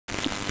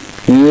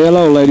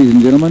Hello, ladies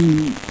and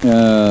gentlemen.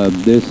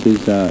 This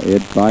is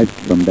Ed Fyffe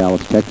from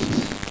Dallas,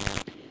 Texas.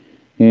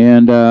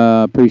 And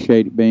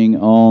appreciate being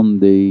on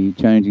the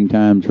Changing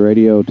Times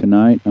radio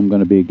tonight. I'm going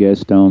to be a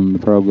guest on the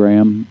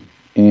program.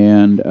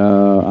 And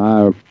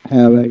I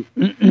have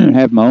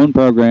have my own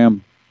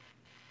program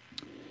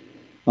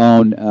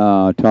on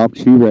Talk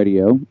Shoe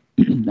Radio.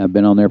 I've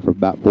been on there for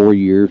about 4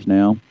 years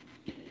now,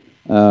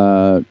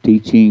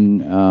 teaching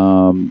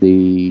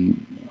the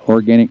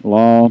organic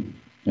law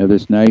of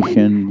this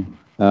nation,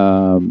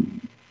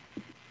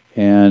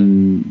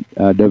 and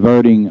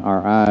diverting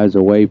our eyes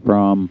away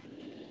from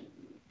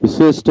the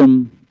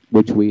system,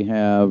 which we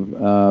have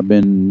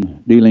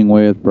been dealing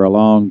with for a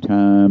long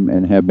time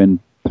and have been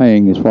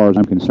paying, as far as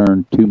I'm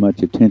concerned, too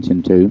much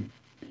attention to.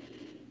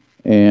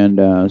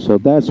 And so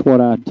that's what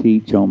I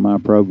teach on my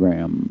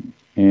program.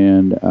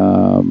 And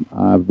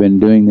I've been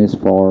doing this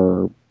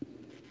for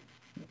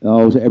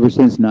ever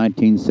since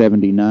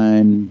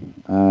 1979.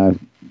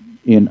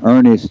 In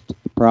earnest,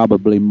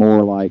 probably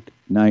more like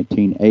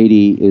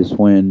 1980 is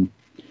when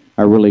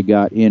I really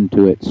got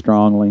into it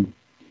strongly,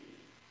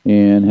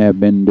 and have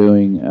been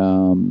doing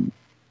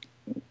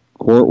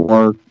court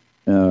work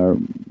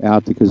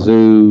out the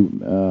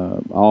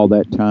kazoo all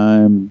that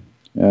time.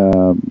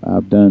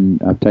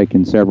 I've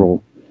taken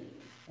several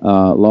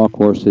law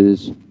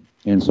courses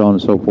and so on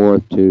and so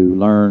forth to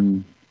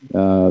learn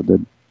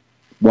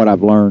what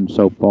I've learned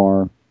so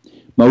far,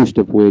 most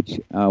of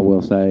which I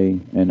will say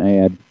and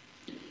add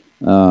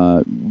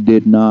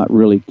did not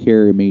really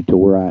carry me to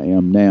where I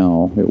am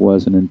now. It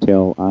wasn't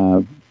until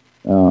I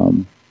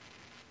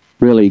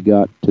really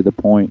got to the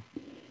point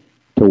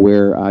to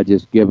where I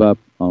just give up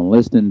on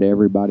listening to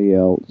everybody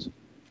else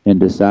and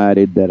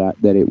decided that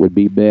it would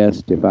be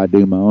best if I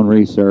do my own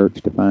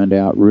research to find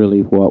out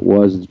really what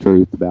was the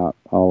truth about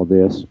all of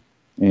this.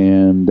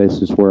 And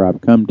this is where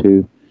I've come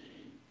to.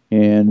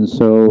 And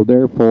so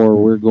therefore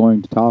we're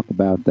going to talk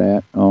about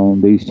that on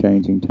These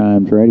Changing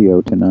Times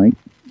radio tonight.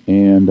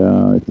 And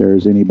if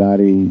there's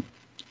anybody,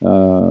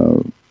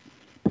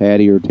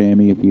 Patty or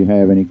Tammy, if you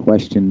have any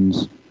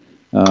questions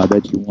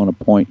that you want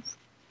to point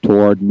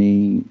toward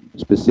me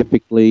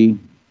specifically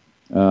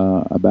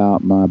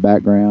about my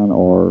background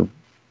or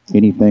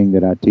anything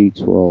that I teach,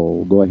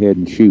 well, go ahead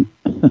and shoot.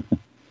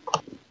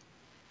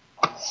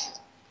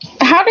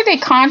 How do they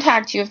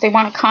contact you if they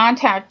want to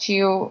contact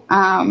you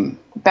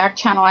back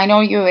channel? I know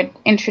you had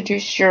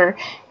introduced your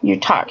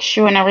talk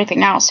show and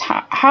everything else.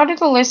 How do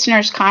the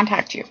listeners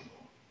contact you?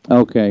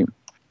 Okay.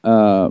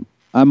 I'm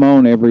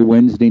on every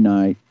Wednesday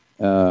night,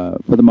 for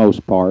the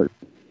most part,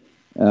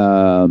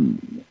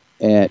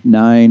 at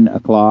 9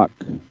 o'clock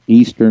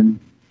Eastern,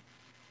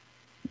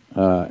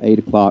 8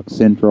 o'clock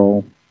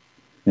Central,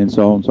 and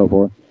so on and so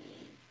forth.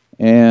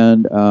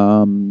 And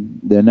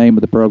the name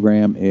of the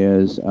program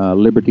is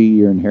Liberty,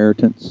 Your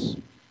Inheritance.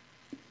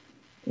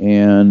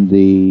 And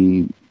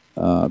the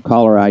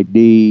caller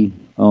ID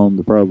on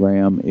the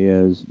program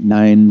is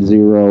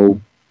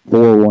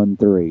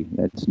 90413.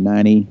 That's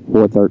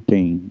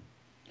 9413.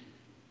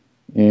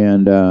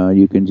 And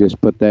you can just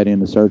put that in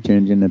the search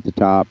engine at the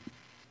top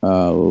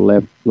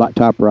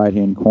top right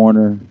hand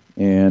corner,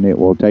 and it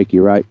will take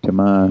you right to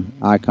my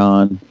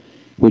icon,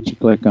 which you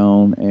click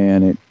on,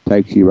 and it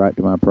takes you right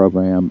to my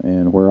program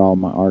and where all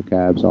my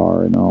archives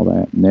are and all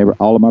that. And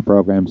all of my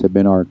programs have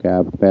been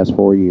archived for the past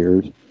 4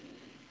 years.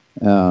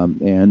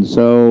 And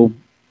so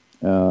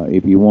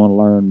if you want to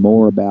learn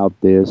more about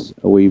this,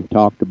 we've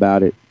talked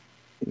about it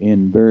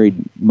in very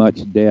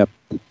much depth.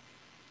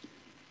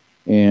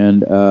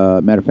 And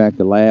matter of fact,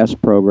 the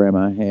last program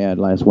I had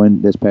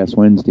this past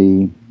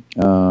Wednesday,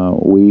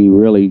 we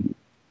really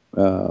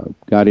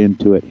got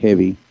into it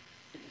heavy.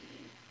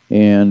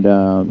 And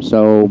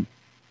so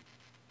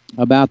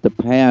about the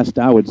past,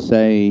 I would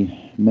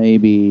say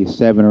maybe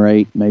 7 or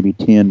 8, maybe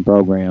 10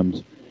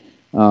 programs,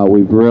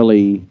 we've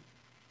really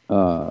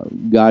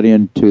got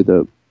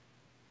into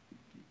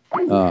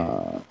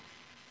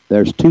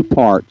there's 2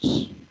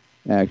 parts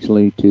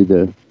actually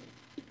to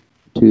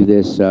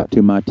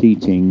my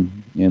teaching,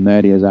 and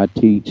that is I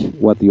teach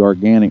what the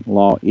organic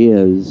law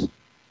is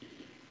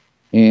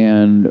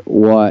and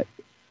what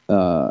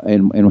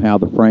and how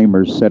the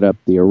framers set up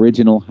the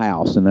original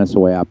house, and that's the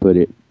way I put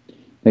it.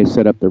 They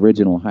set up the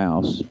original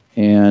house,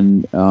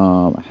 and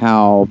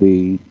how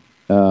the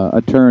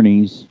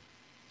attorneys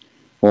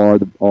or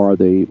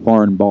the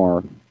foreign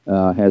bar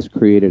has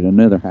created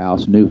another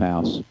house, new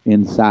house,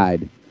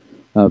 inside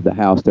of the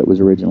house that was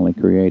originally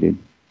created.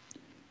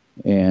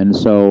 And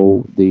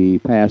so the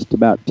past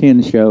about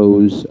 10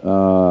 shows,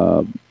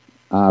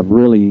 I've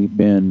really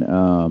been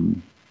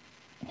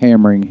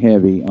hammering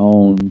heavy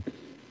on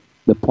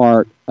the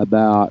part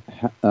about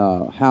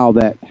how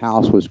that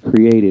house was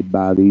created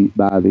by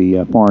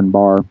the foreign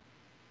bar.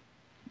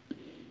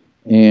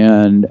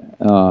 And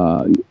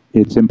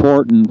it's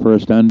important for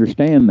us to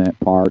understand that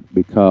part,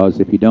 because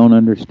if you don't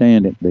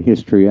understand it, the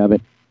history of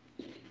it,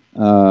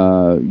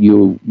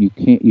 you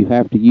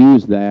have to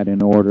use that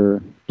in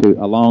order to,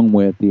 along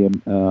with the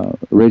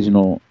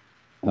original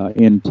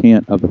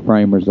intent of the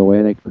framers, the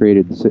way they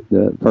created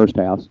the first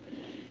house.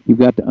 you've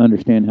got to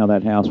understand how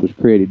that house was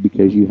created,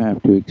 because you have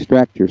to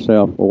extract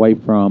yourself away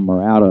from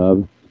or out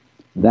of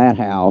that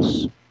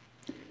house,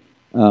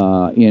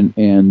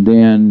 and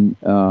then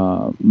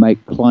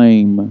make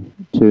claim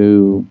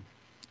to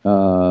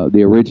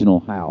the original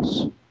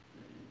house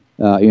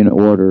in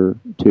order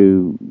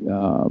to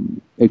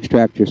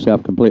extract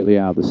yourself completely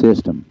out of the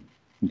system.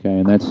 Okay,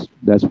 and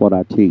that's what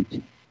I teach.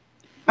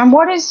 And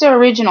what is the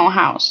original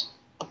house?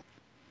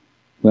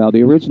 Well,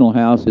 the original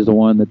house is the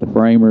one that the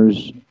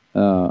framers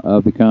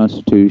of the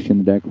Constitution,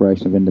 the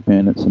Declaration of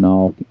Independence and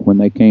all, when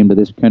they came to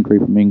this country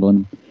from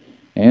England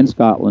and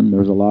Scotland, there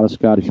was a lot of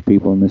Scottish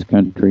people in this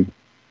country.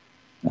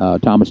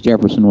 Thomas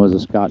Jefferson was a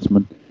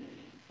Scotsman.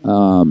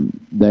 When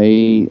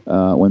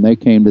they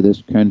came to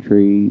this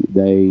country,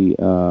 they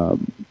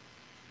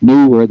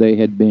knew where they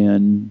had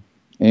been,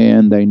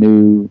 and they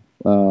knew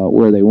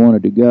where they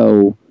wanted to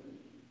go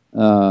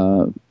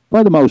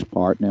for the most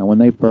part. Now, when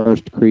they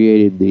first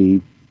created the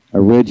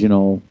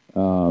original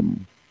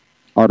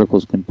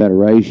Articles of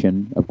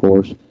Confederation, of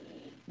course,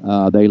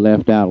 they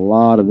left out a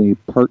lot of the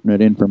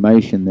pertinent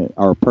information that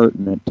are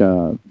pertinent,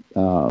 how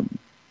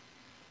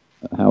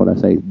would I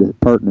say, the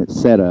pertinent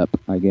setup,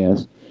 I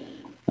guess,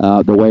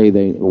 the way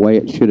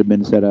it should have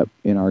been set up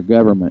in our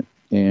government.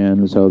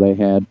 And so they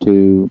had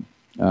to,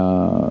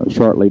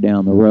 shortly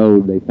down the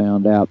road, they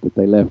found out that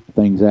they left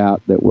things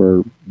out that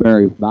were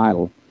very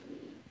vital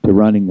to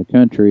running the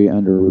country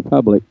under a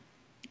republic,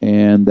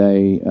 and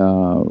they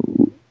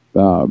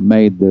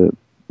made the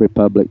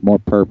republic more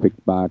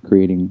perfect by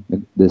creating the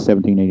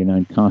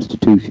 1789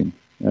 Constitution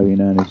of the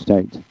United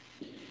States.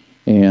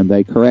 And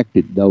they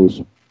corrected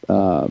those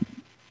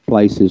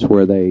places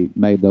where they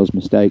made those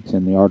mistakes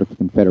in the Articles of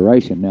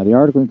Confederation. Now, the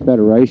Articles of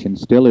Confederation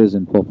still is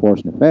in full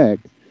force and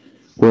effect,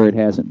 where it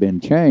hasn't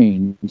been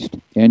changed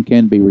and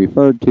can be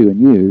referred to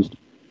and used,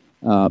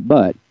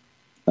 but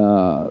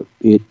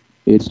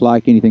it's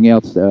like anything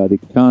else. The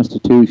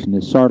Constitution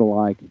is sort of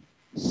like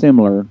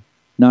similar,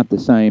 not the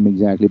same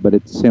exactly, but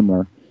it's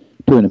similar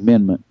to an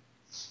amendment.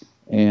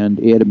 And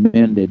it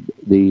amended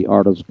the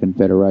Articles of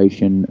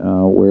Confederation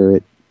where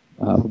it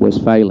was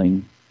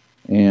failing,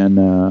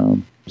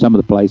 and some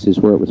of the places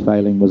where it was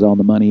failing was on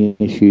the money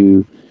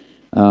issue.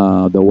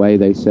 The way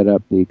they set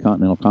up the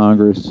Continental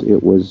Congress,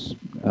 it was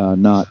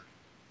not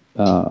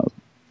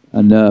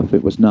enough.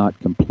 It was not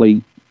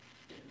complete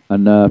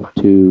enough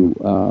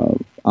to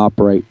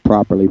operate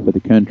properly for the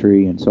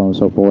country, and so on and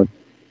so forth.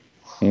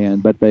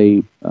 But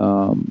they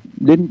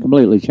didn't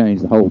completely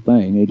change the whole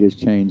thing. They just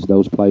changed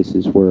those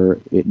places where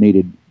it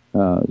needed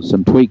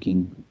some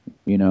tweaking,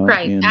 you know.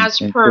 Right,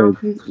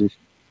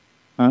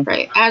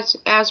 right,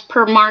 as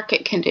per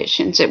market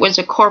conditions. It was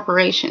a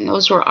corporation.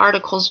 Those were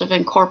articles of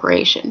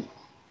incorporation.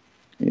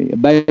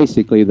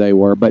 Basically, they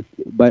were, but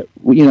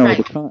you know, right.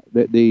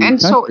 the and country,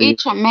 so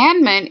each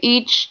amendment,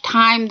 each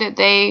time that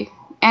they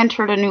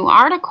entered a new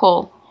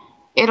article,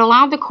 it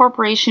allowed the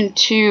corporation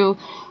to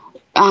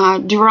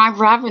derive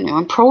revenue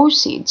and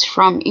proceeds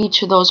from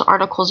each of those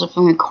articles of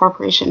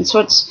incorporation.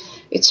 So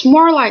it's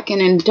more like an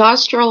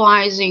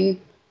industrializing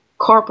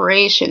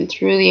corporation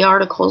through the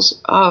Articles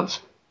of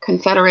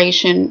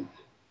Confederation,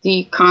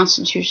 the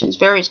constitutions,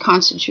 various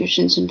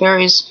constitutions, and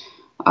various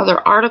other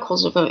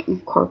articles of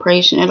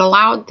incorporation. It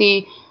allowed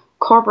the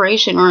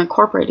corporation or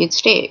incorporated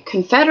state.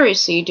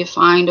 Confederacy,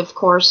 defined, of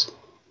course,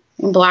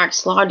 in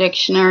Black's Law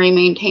Dictionary,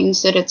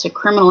 maintains that it's a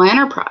criminal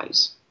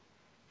enterprise.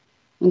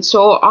 And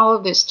so all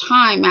of this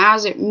time,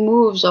 as it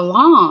moves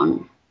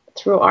along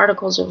through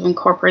articles of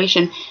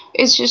incorporation,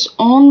 it's just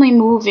only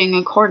moving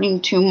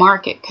according to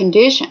market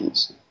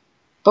conditions.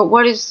 But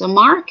what is the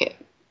market?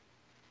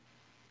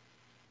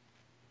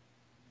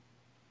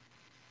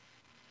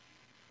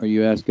 Are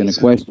you asking a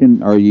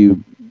question? Are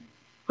you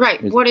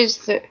right? What is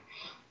the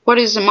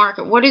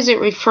market? What is it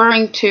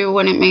referring to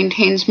when it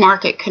maintains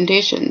market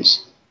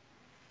conditions?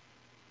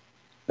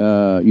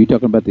 You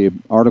talking about the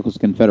Articles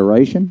of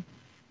Confederation?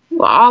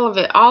 Well, all of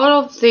it. All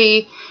of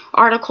the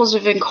articles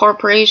of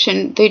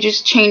incorporation, they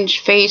just change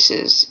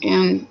faces,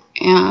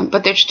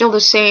 but they're still the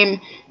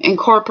same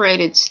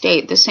incorporated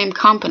state, the same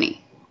company.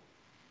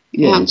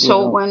 Yeah, and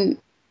so when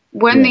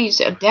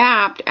these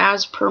adapt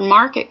as per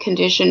market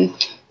condition,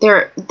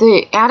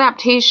 the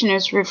adaptation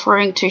is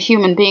referring to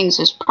human beings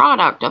as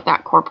product of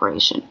that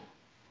corporation.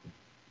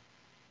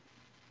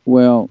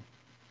 Well,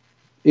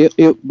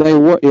 it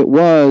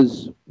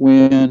was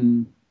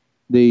when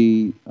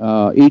the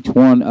each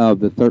one of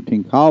the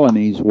 13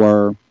 colonies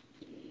were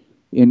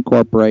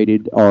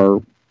incorporated,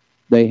 or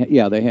they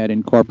had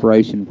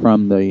incorporation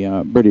from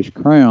the British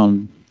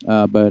Crown.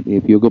 But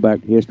if you go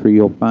back to history,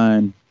 you'll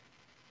find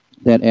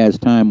that as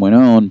time went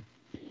on,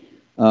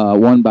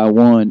 one by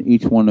one,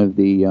 each one of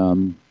the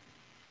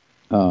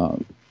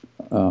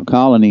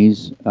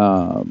colonies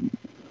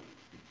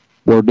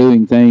were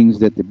doing things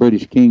that the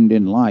British king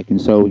didn't like,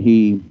 and so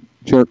he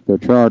jerked their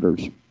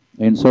charters.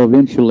 And so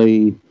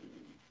eventually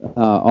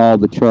all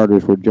the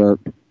charters were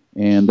jerked,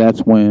 and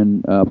that's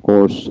when, of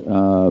course,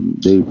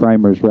 the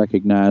framers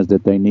recognized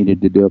that they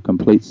needed to do a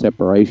complete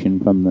separation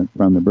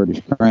from the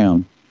British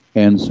Crown.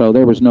 And so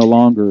there was no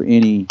longer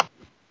any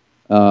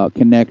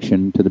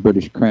connection to the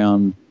British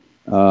Crown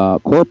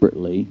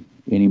corporately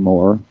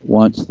anymore.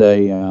 Once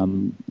they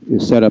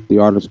set up the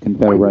Artists'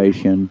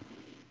 Confederation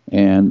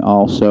and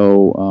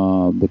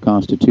also the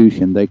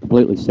Constitution, they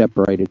completely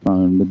separated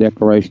from them. The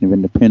Declaration of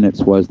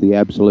Independence was the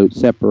absolute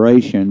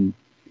separation.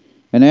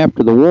 And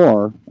after the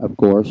war, of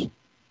course,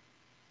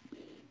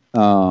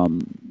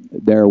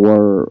 there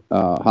were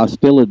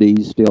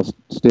hostilities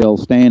still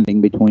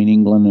standing between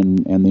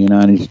England and the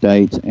United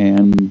States,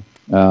 and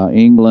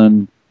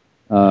England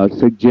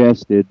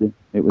suggested,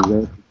 it was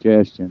their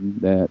suggestion,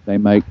 that they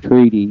make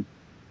treaty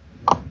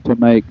to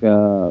make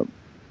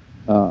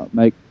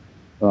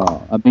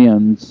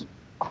amends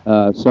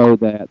so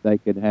that they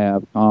could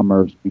have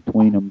commerce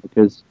between them,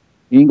 because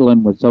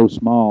England was so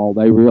small.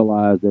 They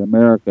realized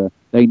that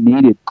they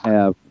needed to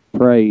have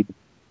trade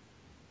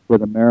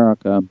with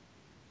America,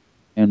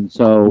 and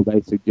so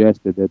they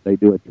suggested that they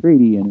do a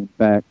treaty. And in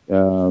fact,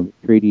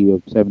 Treaty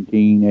of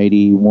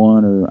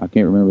 1781, or I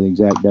can't remember the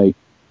exact date,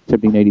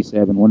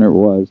 1787, whenever it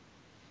was,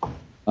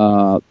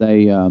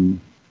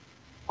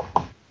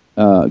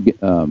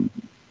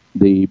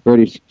 the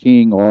British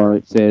king, or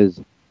it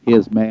says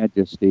His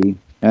Majesty,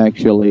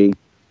 actually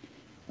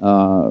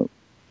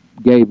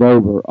gave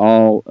over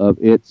all of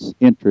its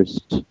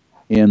interests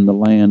in the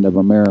land of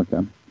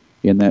America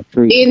in that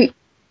treaty.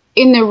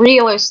 In the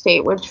real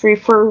estate, which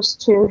refers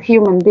to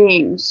human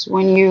beings,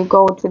 when you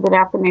go to the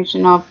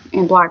definition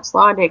in Black's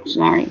Law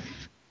Dictionary.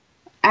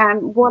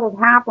 And what had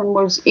happened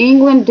was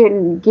England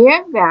didn't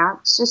give that.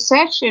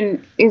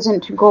 Secession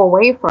isn't to go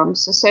away from.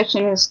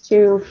 Secession is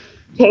to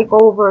take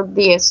over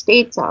the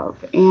estates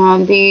of.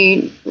 And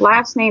the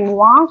last name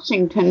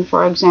Washington,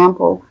 for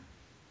example,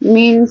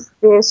 means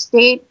the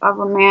estate of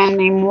a man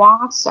named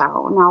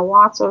Wassaw. Now,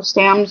 Wassaw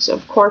stems,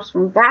 of course,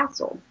 from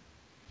vassal.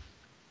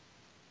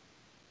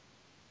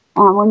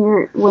 When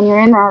you're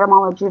in the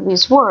etymology of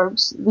these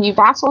words, the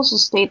vassals'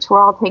 estates were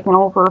all taken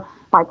over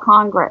by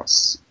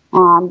Congress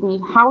and the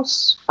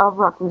House of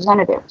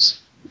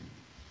Representatives.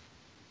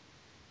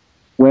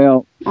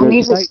 Well, and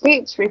these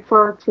estates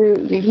refer to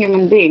the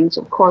human beings,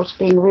 of course,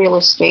 being real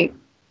estate.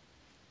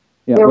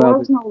 Yeah, there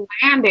was no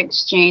land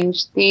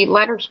exchange. The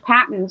letters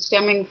patent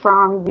stemming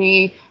from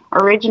the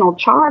original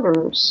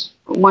charters,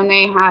 when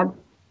they had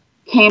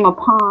came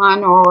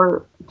upon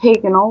or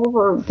taken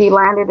over the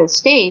landed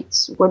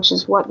estates, which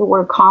is what the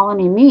word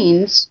colony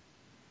means,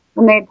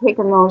 when they had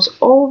taken those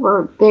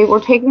over, they were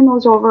taking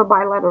those over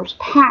by letters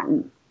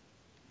patent.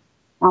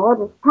 Now,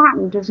 letters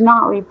patent does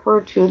not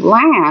refer to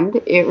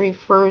land, it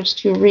refers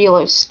to real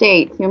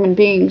estate, human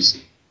beings.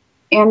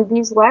 And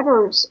these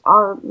letters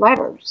are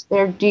letters.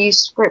 They're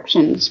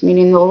descriptions,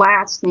 meaning the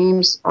last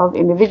names of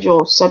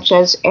individuals, such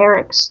as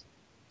Eric's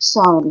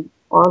son,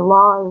 or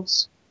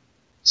Lars'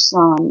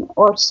 son,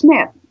 or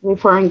Smith,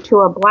 referring to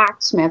a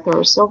blacksmith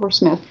or a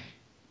silversmith.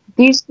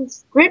 These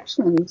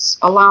descriptions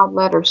allowed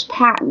letters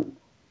patent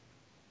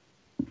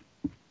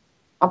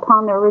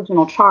upon the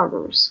original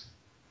charters.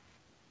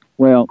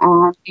 Well,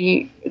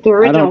 the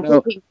original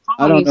colonies,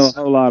 I don't know a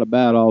whole lot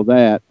about all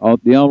that.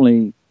 The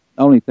only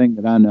thing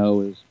that I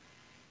know is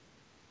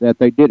that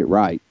they did it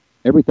right.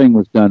 Everything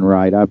was done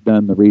right. I've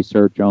done the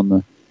research on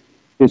the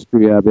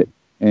history of it,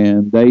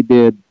 and they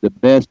did the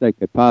best they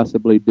could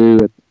possibly do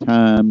at the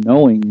time,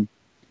 knowing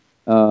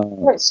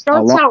it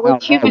starts out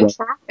with human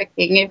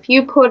trafficking. If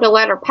you put a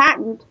letter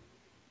patent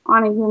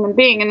on a human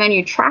being and then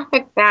you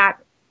traffic that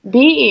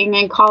being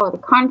and call it a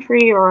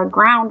country or a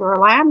ground or a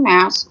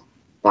landmass,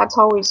 that's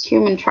always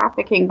human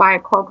trafficking by a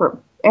corporate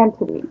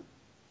entity.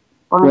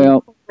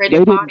 Well, they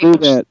didn't do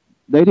that.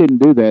 They didn't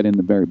do that in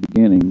the very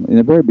beginning. In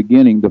the very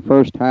beginning, the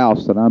first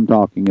house that I'm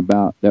talking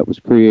about that was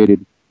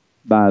created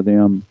by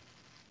them,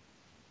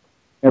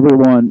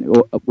 everyone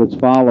was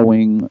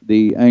following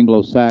the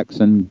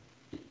Anglo-Saxon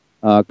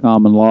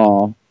common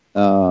law,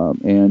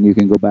 and you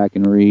can go back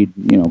and read,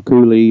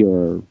 Cooley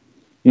or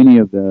any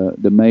of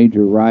the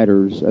major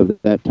writers of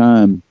that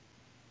time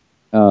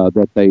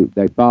that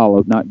they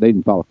followed. They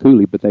didn't follow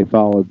Cooley, but they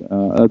followed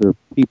other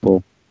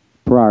people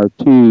prior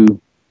to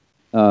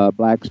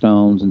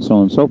Blackstones and so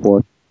on and so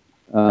forth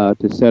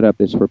to set up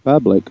this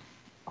republic.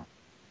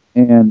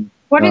 And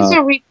what does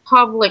a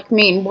republic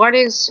mean? What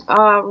is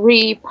a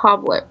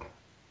republic?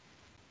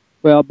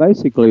 Well,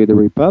 basically, the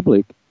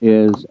republic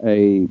is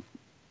a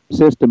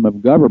system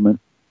of government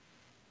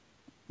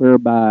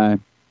whereby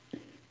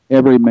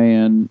every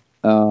man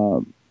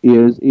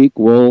is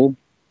equal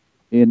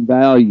in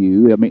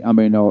value.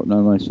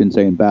 No, I shouldn't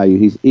say in value.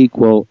 He's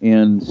equal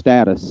in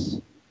status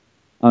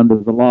under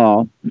the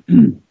law.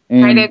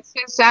 Right, it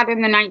says that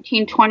in the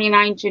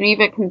 1929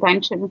 Geneva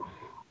Convention,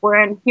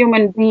 wherein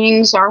human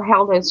beings are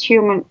held as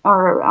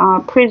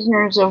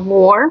prisoners of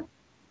war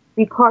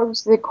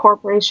because the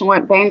corporation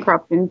went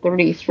bankrupt in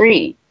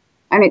 1933.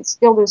 And it's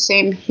still the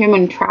same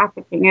human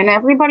trafficking. And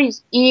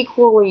everybody's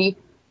equally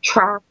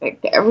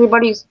trafficked.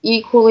 Everybody's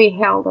equally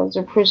held as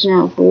a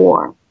prisoner of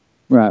war.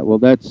 Right. Well,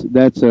 that's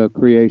a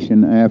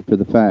creation after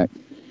the fact.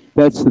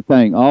 That's the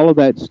thing. All of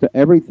that,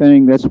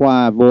 everything, that's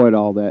why I avoid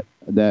all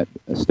that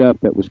stuff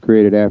that was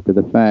created after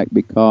the fact,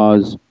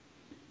 because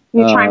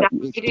You're trying to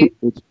hide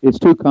it? It's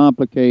too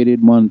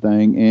complicated, one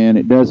thing, and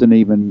it doesn't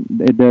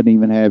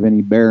even have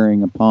any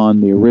bearing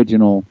upon the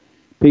original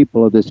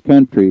people of this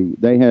country.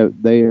 Their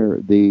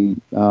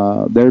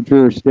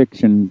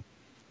jurisdiction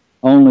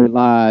only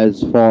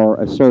lies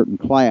for a certain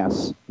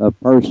class of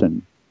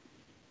person.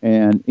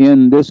 And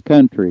in this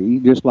country,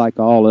 just like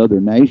all other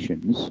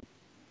nations,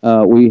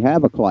 we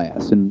have a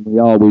class, and we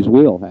always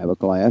will have a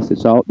class.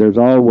 There's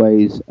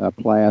always a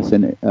class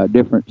and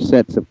different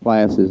sets of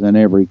classes in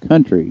every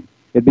country.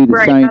 It'd be the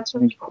Right, same that's a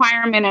thing.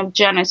 requirement of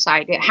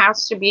genocide. It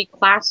has to be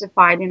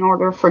classified in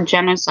order for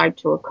genocide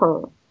to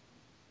occur.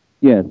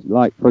 Yes,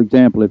 like for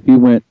example, if you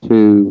went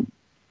to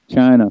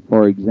China,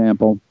 for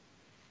example,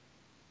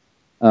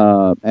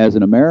 as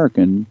an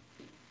American,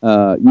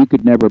 you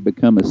could never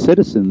become a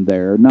citizen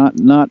there.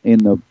 Not in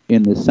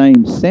the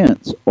same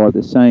sense or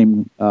the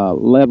same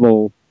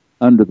level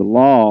under the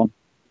law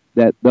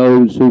that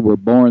those who were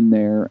born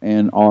there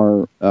and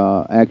are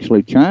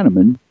actually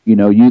Chinamen.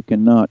 You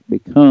cannot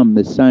become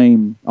the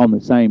same on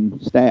the same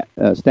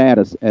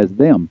status as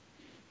them.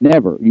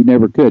 Never, you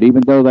never could.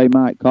 Even though they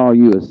might call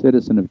you a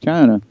citizen of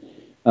China,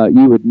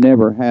 you would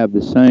never have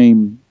the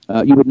same.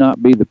 You would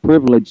not be the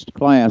privileged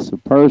class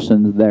of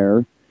persons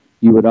there.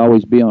 You would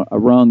always be a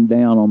rung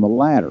down on the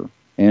ladder,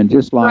 and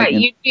just like Right,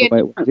 in you'd be the way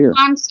a it was different here.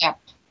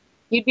 concept.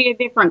 You'd be a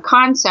different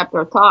concept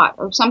or thought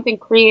or something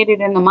created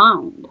in the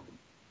mind.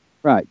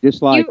 Right,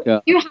 just like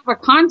You have a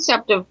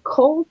concept of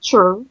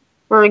culture,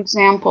 for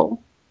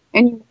example,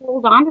 and you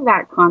hold on to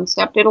that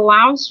concept. It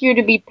allows you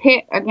to be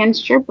pit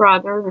against your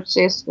brother or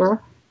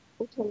sister,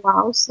 which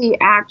allows the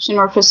action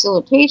or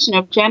facilitation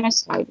of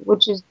genocide,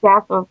 which is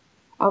death of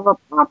a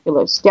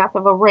populace, death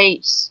of a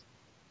race.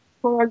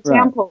 For right.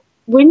 example,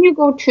 when you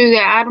go to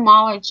the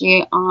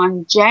etymology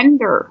on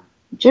gender,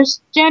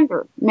 just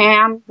gender,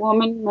 man,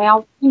 woman,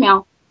 male,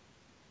 female,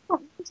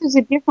 this is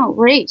a different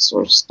race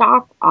or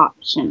stock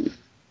option.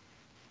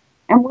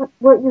 And what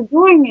you're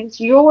doing is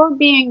you're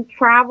being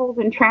traveled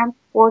and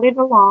transported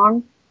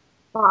along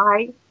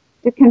by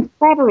the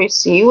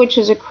Confederacy, which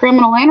is a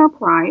criminal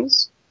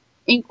enterprise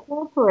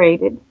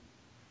incorporated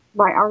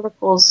by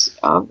articles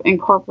of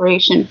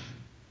incorporation,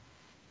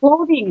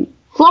 floating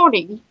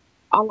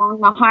along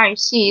the high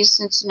seas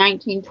since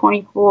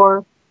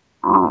 1924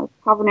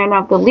 Covenant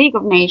of the League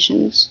of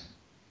Nations,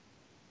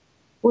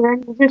 where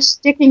you're just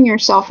sticking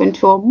yourself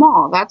into a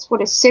mall. That's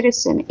what a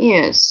citizen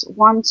is,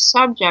 one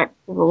subject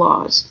to the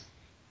laws,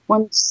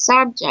 one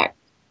subject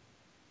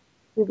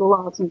to the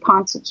laws and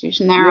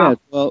constitution Yes. thereof.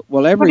 Well,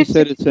 But every it's a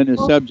citizen is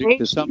subject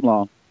to some corporation.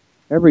 law.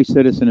 Every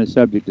citizen is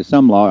subject to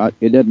some law.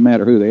 It doesn't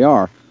matter who they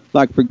are.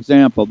 Like for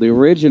example, the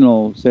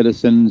original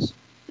citizens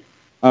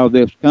of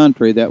this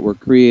country that were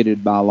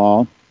created by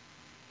law,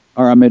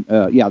 or I mean,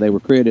 yeah, they were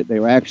created. They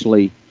were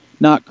actually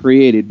not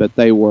created, but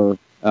they were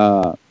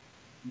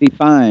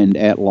defined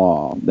at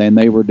law. Then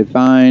they were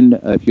defined.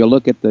 If you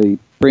look at the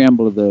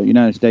preamble of the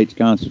United States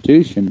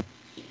Constitution,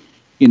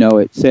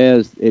 it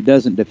says it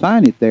doesn't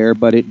define it there,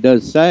 but it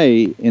does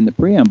say in the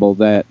preamble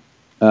that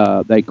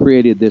they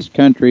created this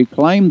country,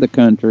 claimed the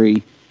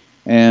country,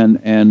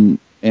 and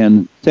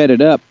set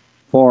it up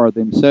for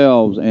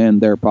themselves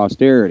and their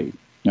posterity.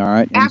 All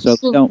right, and so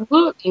they don't.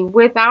 Absolutely,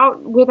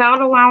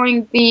 without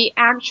allowing the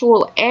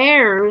actual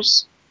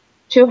heirs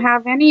to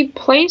have any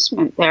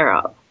placement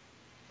thereof.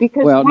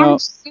 Because Well, no.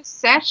 once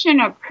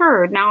secession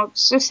occurred, now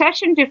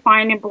secession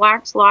defined in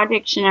Black's Law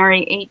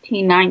Dictionary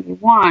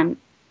 1891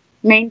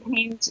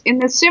 maintains in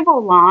the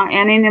civil law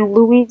and in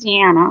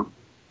Louisiana,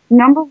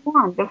 number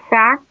one, the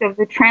fact of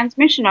the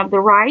transmission of the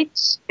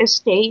rights,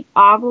 estate,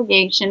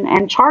 obligation,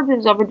 and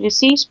charges of a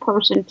deceased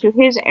person to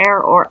his heir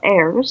or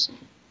heirs.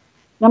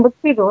 Number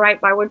two, the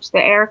right by which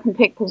the heir can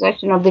take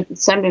possession of the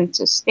descendant's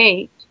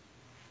estate.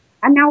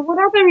 And now, what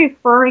are they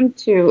referring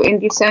to in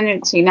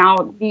descendancy? Now,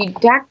 the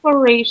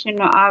Declaration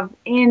of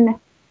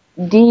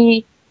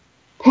Independence.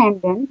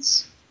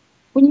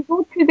 When you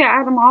go to the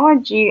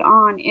etymology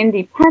on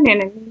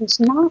independent, it means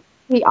not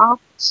the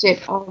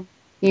opposite of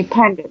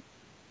dependent.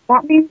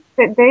 That means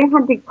that they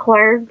had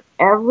declared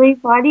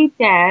everybody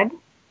dead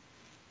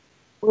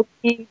with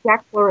the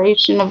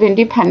Declaration of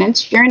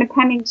Independence. You're in a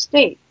pending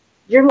state.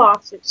 You're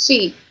lost at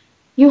sea.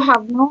 You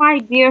have no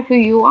idea who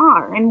you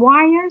are. And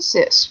why is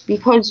this?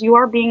 Because you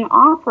are being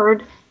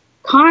offered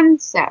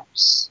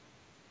concepts.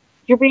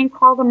 You're being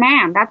called a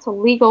man. That's a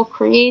legal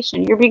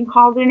creation. You're being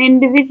called an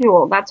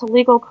individual. That's a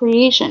legal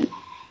creation.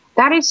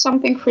 That is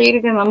something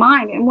created in the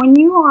mind. And when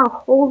you are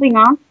holding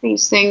on to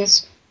these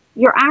things,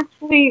 you're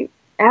actually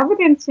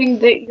evidencing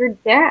that you're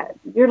dead.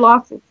 You're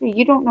lost at sea.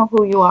 You don't know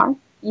who you are.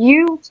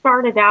 You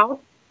started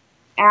out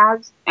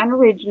as an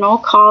original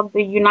called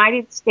the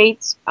United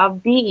States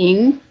of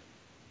Being,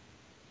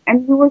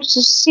 and you were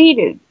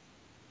succeeded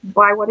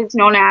by what is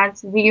known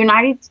as the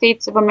United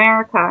States of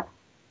America,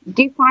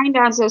 defined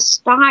as a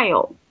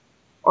style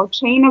or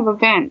chain of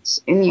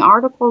events in the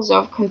Articles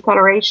of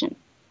Confederation.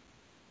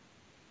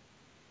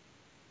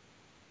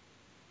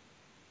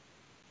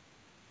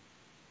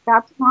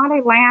 That's not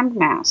a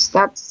landmass.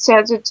 That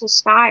says it's a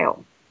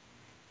style.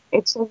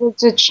 It says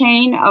it's a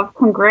chain of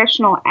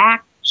congressional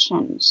action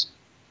elections.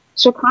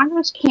 So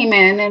Congress came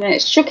in and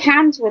it shook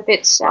hands with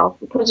itself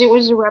because it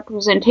was a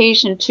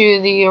representation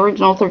to the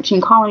original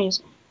 13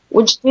 colonies,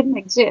 which didn't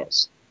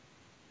exist.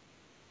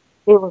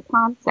 They were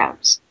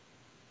concepts.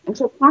 And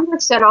so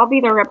Congress said, I'll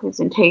be their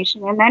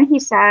representation. And then he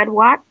said,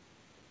 what?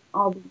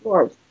 I'll be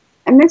yours.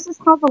 And this is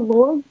how the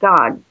Lord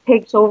God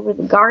takes over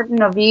the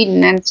Garden of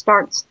Eden and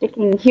starts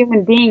sticking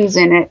human beings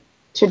in it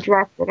to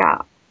dress it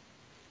up.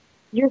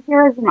 You're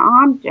here as an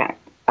object,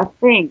 a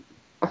thing,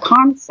 a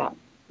concept,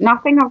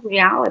 nothing of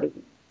reality.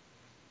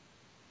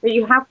 But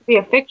you have to be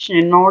a fiction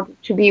in order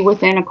to be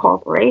within a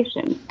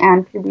corporation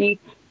and to be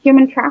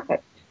human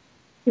trafficked,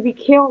 to be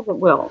killed at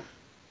will,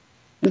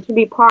 and to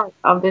be part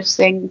of this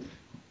thing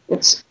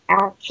that's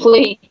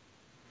actually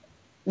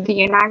the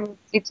United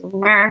States of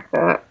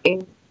America,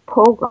 a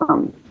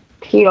pogrom,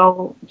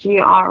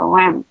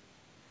 Pogrom,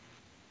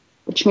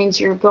 which means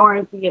you're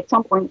going to be at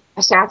some point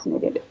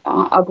assassinated,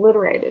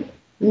 obliterated,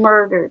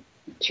 murdered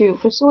to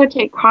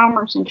facilitate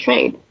commerce and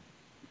trade,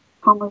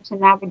 commerce and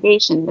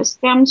navigation. This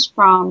stems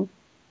from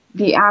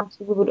the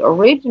absolute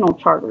original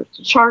charters,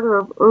 the Charter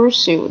of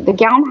Ursu, the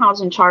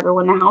Gelnhausen Charter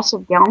when the House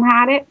of Geln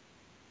had it.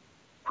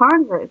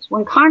 Congress,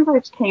 when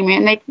Congress came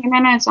in, they came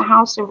in as a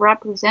House of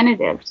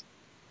Representatives.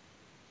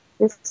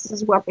 This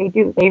is what they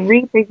do. They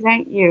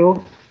represent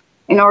you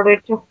in order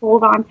to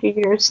hold on to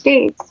your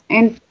estates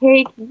and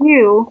take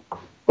you,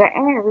 the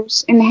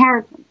heirs,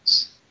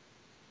 inheritance.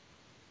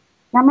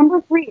 Now,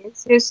 number 3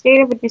 is the estate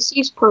of a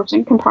deceased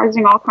person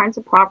comprising all kinds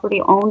of property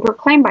owned or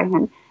claimed by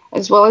him,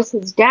 as well as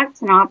his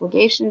debts and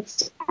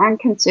obligations, and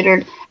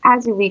considered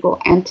as a legal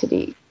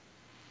entity.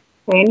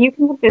 Okay, and you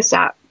can look this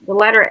up. The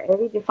letter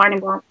A, defined in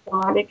Black's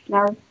Law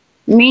Dictionary,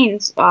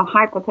 means a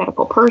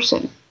hypothetical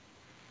person.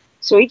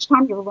 So each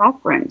time you're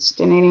referenced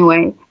in any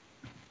way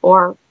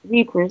or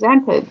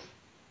represented,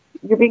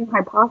 you're being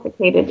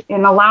hypothecated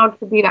and allowed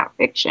to be that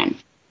fiction.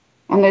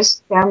 And this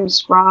stems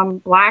from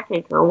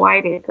Blackacre,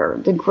 Whiteacre,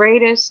 the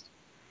greatest,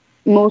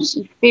 most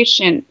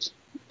efficient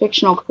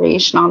fictional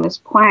creation on this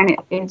planet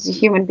is a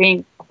human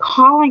being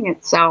calling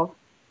itself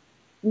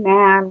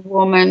man,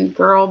 woman,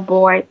 girl,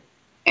 boy,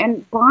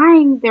 and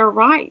buying their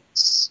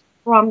rights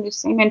from the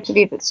same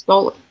entity that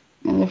stole it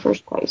in the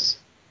first place.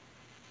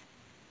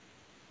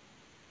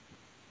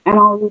 And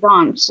I'll read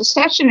on.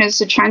 Succession is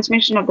the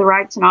transmission of the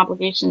rights and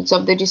obligations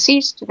of the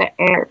deceased to the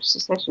heirs.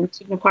 Succession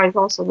signifies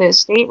also the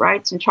estate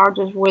rights and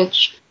charges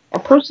which a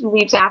person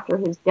leaves after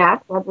his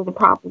death, whether the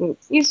property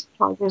exceeds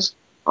charges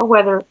or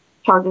whether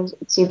charges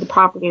exceed the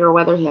property or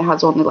whether he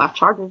has only left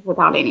charges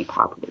without any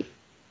property.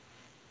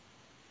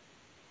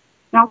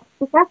 Now,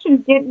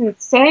 succession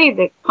didn't say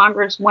that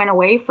Congress went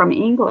away from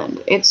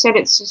England. It said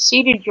it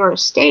succeeded your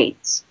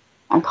estates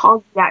and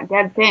called you that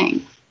dead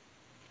thing.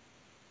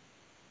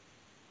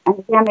 And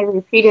again, they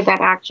repeated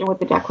that action with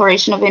the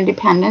Declaration of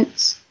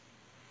Independence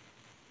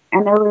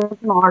and the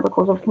original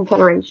Articles of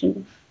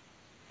Confederation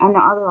and the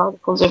other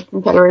Articles of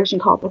Confederation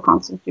called the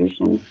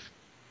Constitution,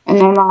 and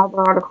then the other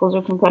Articles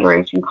of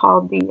Confederation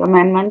called the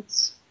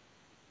Amendments,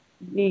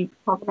 the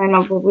Covenant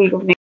of the League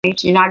of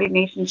Nations, United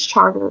Nations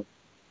Charter.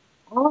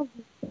 All of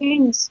these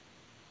things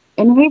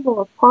enable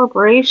a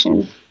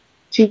corporation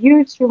to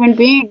use human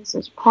beings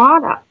as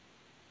product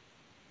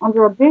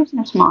under a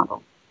business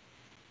model.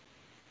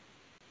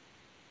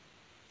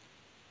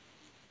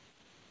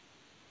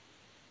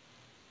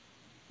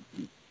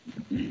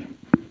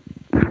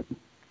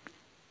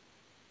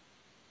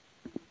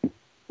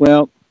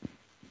 Well,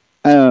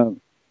 when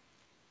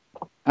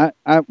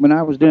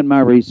I was doing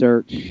my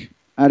research,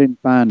 I didn't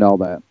find all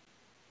that.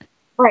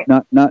 Right.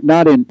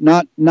 Not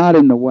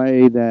in the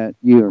way that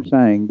you are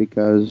saying,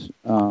 because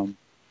I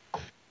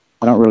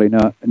don't really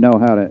know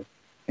how to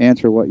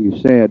answer what you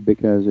said,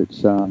 because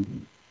it's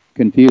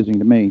confusing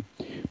to me.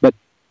 But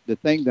the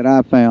thing that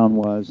I found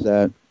was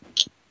that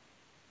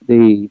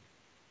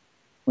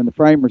when the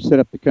framers set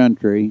up the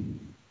country,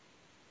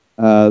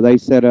 they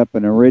set up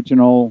an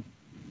original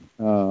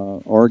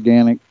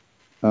organic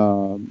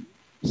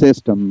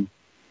system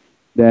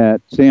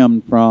that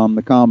stemmed from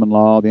the common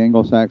law, the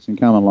Anglo-Saxon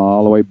common law,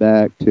 all the way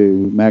back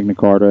to Magna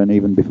Carta and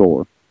even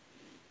before.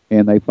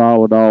 And they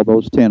followed all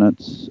those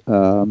tenets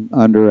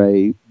under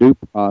a due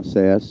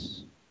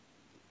process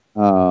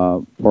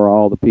for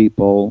all the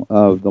people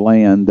of the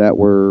land that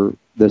were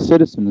the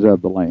citizens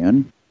of the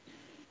land.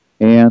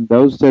 And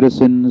those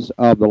citizens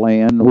of the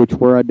land, which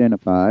were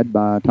identified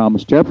by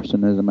Thomas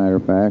Jefferson, as a matter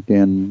of fact,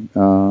 in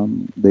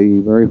one of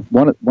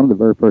the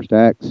very first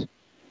acts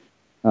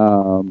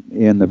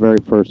in the very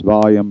first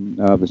volume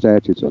of the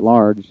Statutes at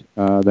Large,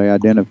 they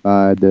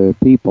identified the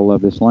people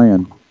of this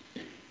land,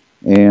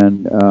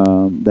 and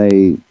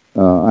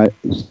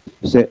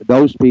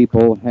those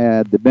people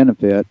had the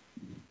benefit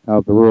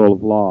of the rule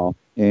of law.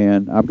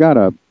 And I've got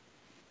a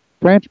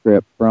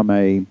transcript from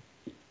an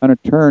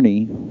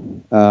attorney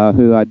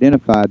who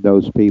identified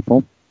those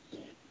people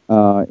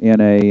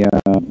in a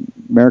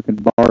American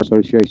Bar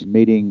Association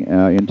meeting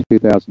in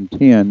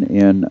 2010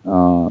 in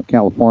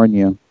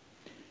California,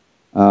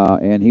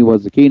 and he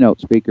was the keynote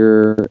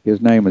speaker.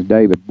 His name was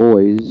David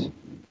Boies,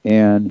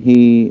 and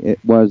he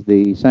was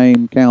the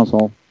same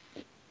counsel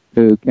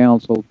who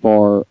counseled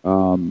for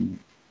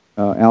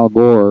Al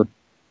Gore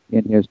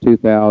in his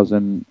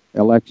 2000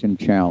 election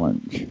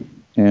challenge.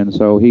 And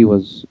so he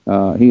is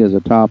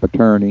a top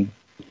attorney,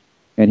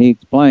 and he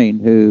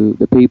explained who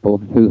the people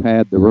who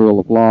had the rule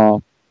of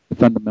law, the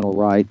fundamental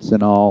rights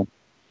and all,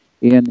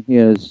 in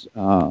his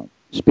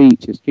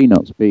speech, his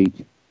keynote speech.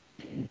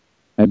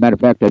 As a matter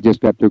of fact, I just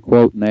got through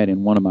quoting that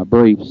in one of my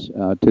briefs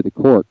to the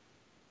court.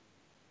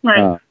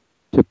 Right.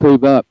 To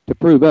prove up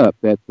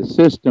that the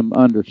system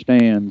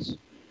understands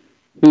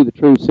who the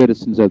true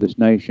citizens of this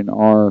nation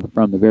are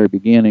from the very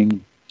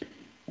beginning,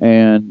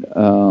 and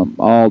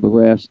all the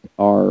rest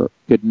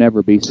could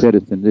never be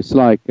citizens. It's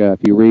like if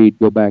you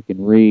go back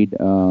and read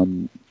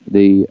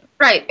the...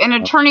 Right, an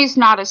attorney's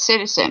not a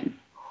citizen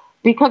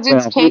because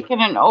it's taken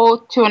an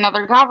oath to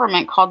another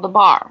government called the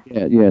bar.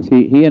 Yeah, yes,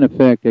 he in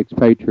effect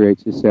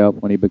expatriates himself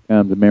when he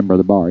becomes a member of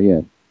the bar,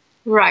 yes.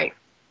 Right.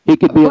 He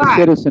could be a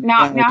citizen.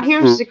 Now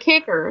here's the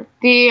kicker.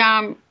 He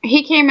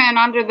came in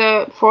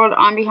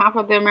on behalf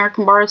of the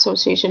American Bar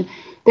Association.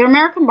 The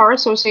American Bar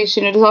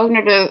Association is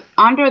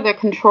under the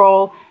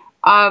control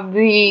of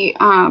the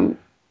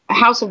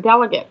House of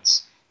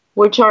Delegates,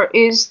 which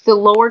is the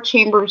lower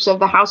chambers of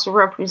the House of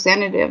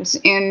Representatives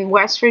in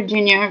West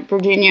Virginia,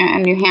 Virginia,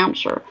 and New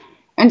Hampshire.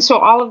 And so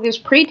all of this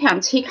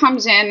pretense, he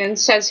comes in and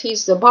says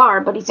he's the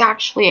bar, but he's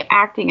actually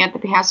acting at the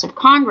behest of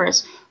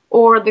Congress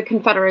or the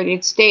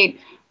Confederated State,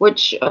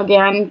 which,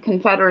 again,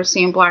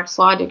 Confederacy in Black's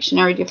Law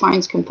Dictionary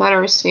defines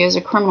Confederacy as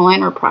a criminal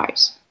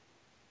enterprise.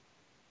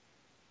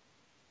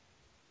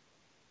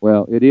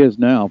 Well, it is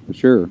now, for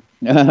sure,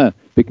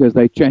 because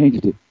they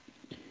changed it.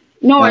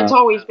 No, it's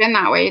always been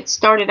that way. It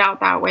started out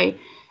that way.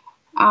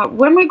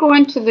 When we go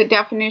into the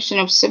definition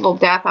of civil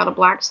death out of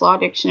Black's Law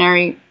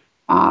Dictionary,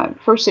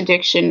 first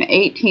edition,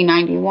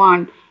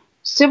 1891,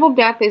 civil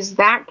death is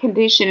that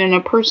condition in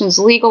a person's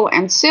legal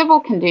and civil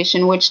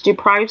condition which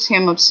deprives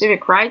him of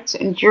civic rights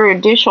and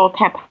judicial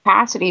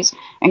capacities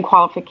and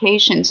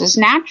qualifications. His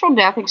natural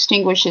death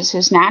extinguishes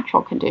his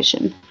natural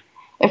condition.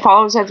 It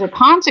follows as a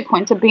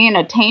consequence of being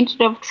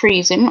attainted of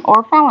treason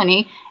or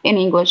felony in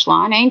English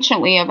law, and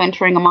anciently of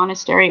entering a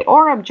monastery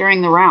or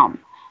abjuring the realm.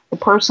 The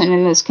person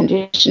in this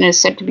condition is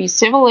said to be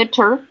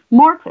civiliter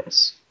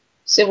mortis,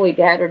 civilly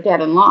dead or dead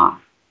in law.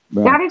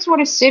 Right. That is what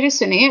a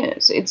citizen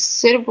is. It's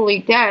civilly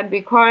dead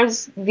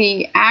because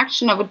the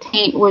action of a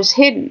taint was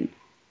hidden.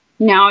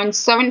 Now, in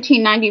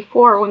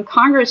 1794, when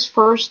Congress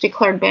first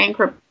declared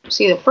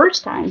bankruptcy the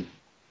first time,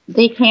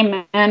 they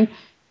came in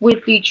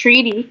with the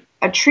treaty.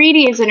 A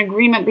treaty is an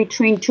agreement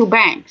between two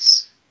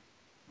banks,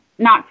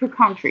 not two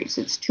countries.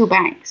 It's two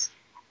banks.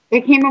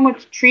 They came in with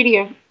the Treaty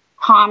of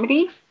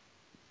Amity,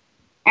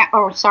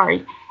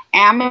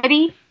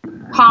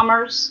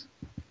 Commerce,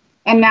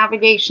 and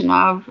Navigation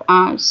of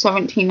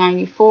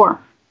 1794.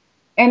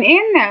 And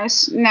in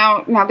this,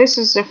 now this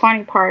is the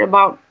funny part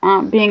about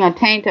being a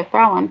tainted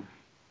felon,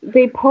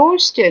 they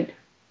posted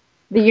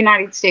the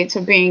United States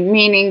of being,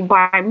 meaning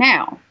by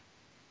mail.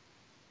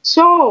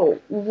 So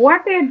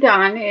what they've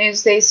done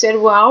is they said,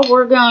 well,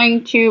 we're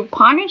going to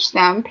punish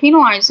them,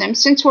 penalize them,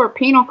 since we're a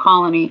penal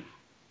colony,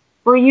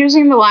 for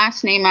using the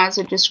last name as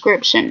a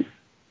description.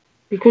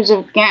 Because,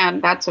 again,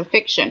 that's a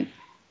fiction.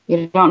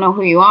 You don't know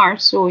who you are,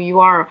 so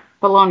you are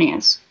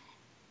felonious.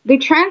 They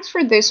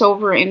transferred this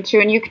over into,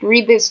 and you can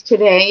read this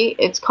today,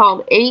 it's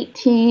called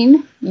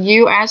 18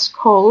 U.S.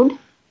 Code,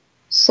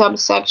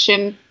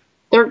 subsection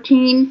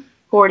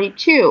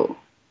 1342,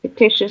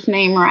 fictitious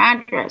name or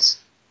address.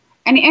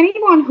 And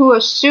anyone who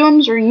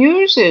assumes or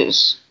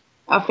uses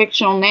a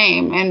fictional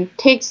name and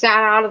takes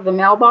that out of the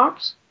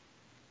mailbox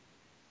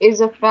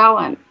is a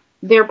felon.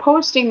 They're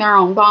posting their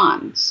own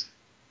bonds.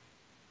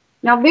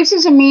 Now, this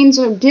is a means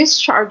of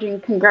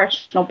discharging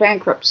congressional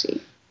bankruptcy.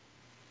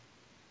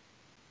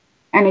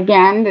 And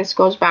again, this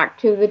goes back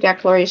to the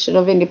Declaration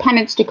of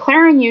Independence,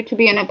 declaring you to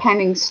be in a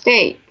pending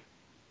state.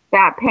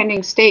 That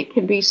pending state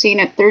can be seen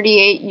at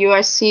 38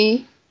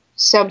 U.S.C.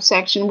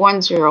 subsection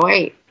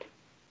 108.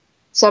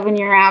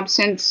 7-year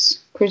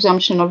absence,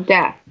 presumption of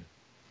death.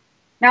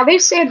 Now, they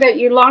said that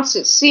you're lost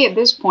at sea at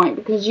this point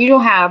because you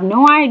have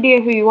no idea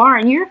who you are,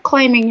 and you're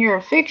claiming you're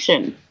a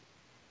fiction.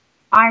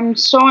 I'm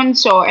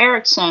so-and-so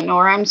Erickson,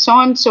 or I'm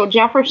so-and-so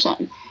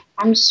Jefferson.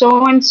 I'm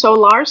so-and-so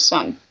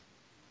Larson.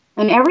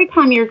 And every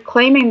time you're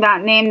claiming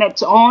that name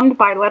that's owned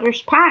by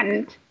letters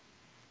patent,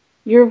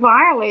 you're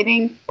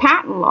violating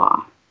patent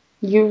law.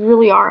 You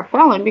really are a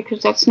felon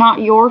because that's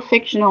not your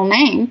fictional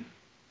name.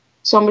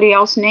 Somebody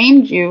else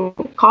named you,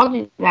 called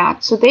you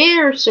that. So they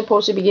are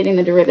supposed to be getting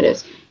the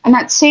derivatives. And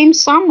that same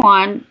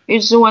someone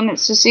is the one that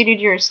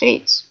seceded your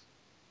estates.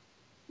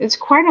 It's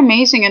quite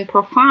amazing and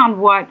profound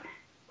what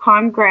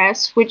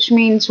Congress, which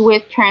means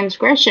with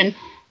transgression,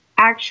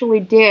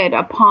 actually did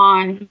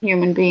upon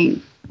human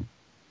being.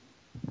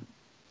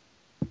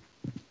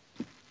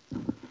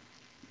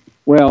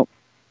 Well,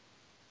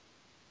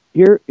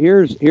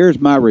 here's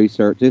my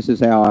research. This is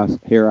how I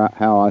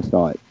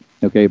saw it.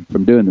 Okay,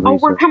 from doing the research.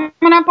 Oh, we're coming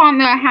up on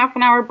the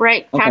half-an-hour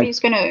break. Okay.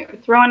 Patty's going to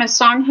throw in a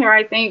song here,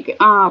 I think.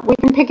 We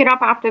can pick it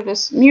up after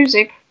this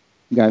music.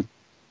 Okay.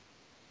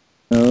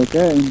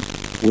 Okay.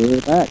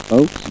 We're back,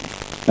 folks.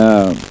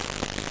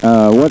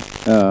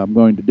 What I'm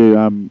going to do,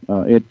 I'm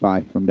Ed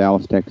Fyffe from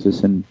Dallas,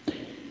 Texas, and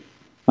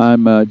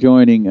I'm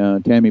joining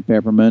Tami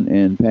Peppermint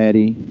and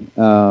Patty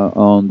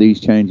on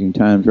These Changing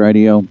Times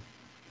Radio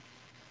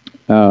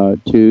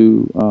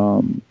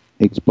to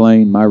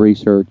explain my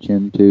research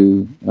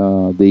into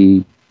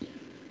the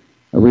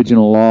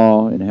original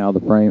law and how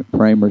the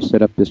framers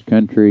set up this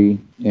country,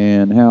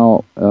 and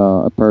how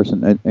a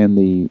person, and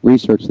the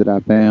research that I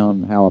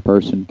found, how a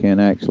person can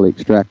actually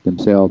extract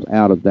themselves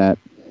out of that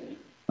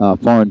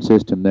foreign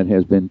system that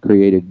has been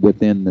created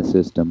within the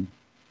system.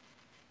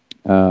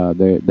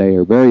 They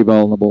are very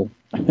vulnerable.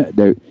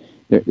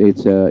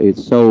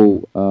 It's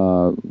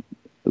so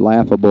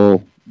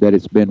laughable that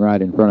it's been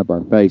right in front of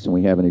our face and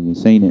we haven't even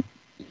seen it.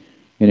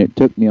 And it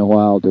took me a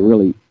while to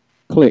really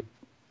click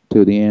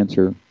to the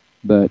answer,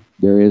 but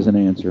there is an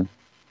answer.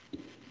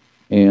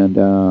 And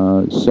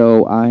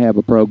so I have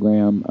a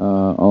program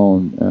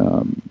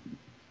on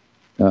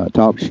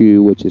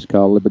TalkShoe, which is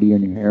called Liberty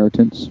and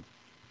Inheritance.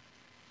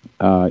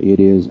 It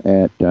is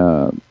at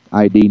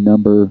ID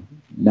number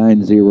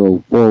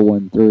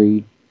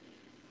 90413.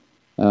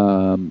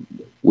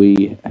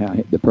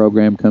 The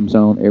program comes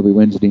on every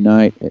Wednesday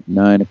night at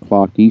 9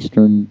 o'clock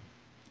Eastern.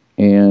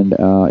 And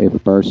if a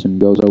person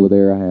goes over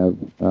there, I have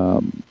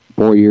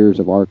 4 years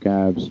of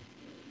archives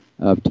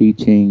of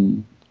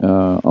teaching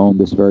on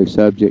this very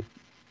subject,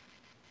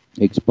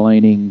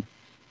 explaining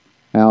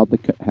how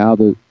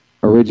the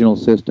original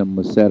system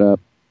was set up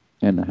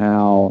and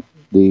how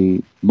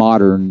the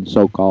modern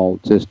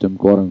so-called system,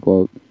 quote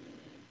unquote,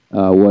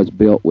 was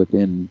built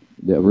within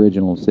the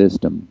original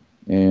system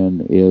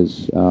and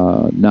is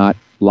not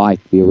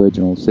like the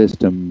original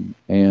system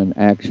and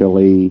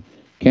actually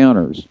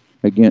counters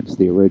against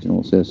the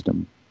original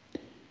system.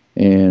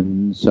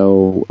 And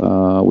so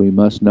we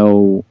must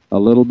know a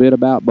little bit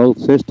about both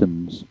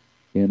systems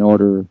in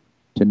order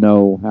to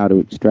know how to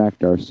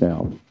extract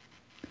ourselves.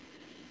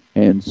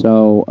 And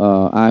so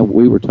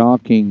we were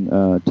talking,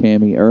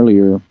 Tami,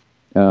 earlier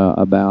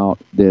about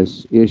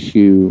this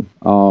issue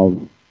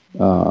of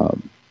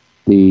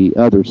the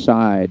other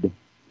side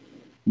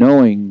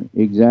knowing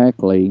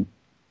exactly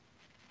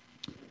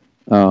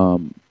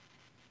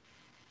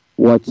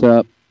what's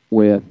up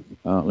with,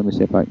 let me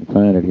see if I can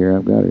find it here.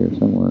 I've got it here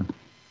somewhere.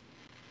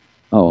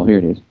 Oh, here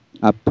it is.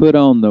 I put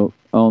on the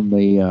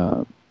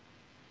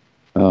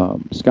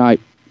Skype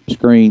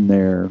screen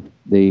there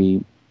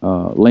the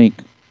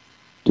link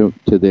to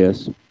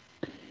this,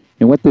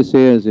 and what this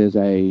is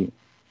a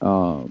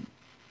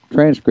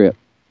transcript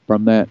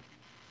from that.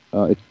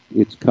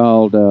 It's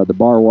called the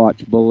Bar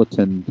Watch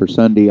Bulletin for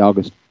Sunday,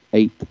 August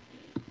 8th,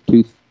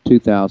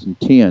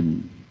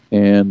 2010,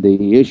 and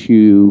the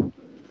issue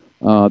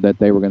that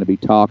they were going to be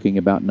talking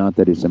about, not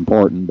that it's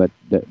important, but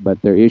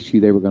their issue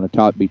they were going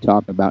to be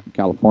talking about in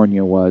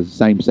California was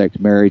same-sex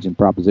marriage and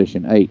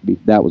Proposition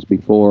 8. That was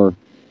before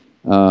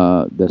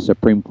the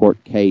Supreme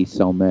Court case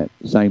on that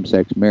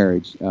same-sex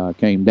marriage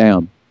came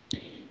down.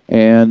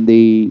 And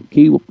the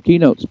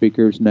keynote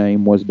speaker's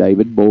name was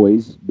David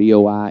Boies,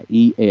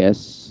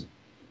 B-O-I-E-S,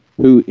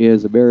 who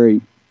is a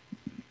very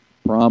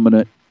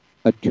prominent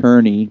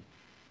attorney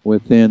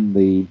within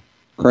the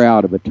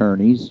crowd of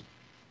attorneys.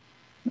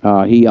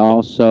 He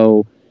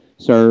also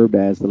served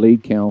as the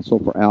lead counsel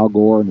for Al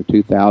Gore in the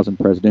 2000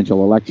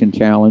 presidential election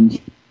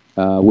challenge,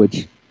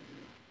 which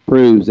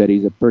proves that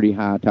he's a pretty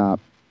high top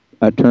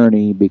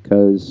attorney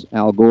because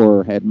Al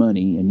Gore had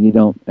money, and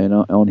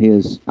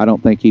I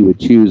don't think he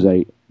would choose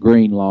a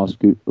Green law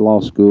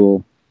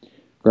school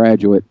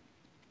graduate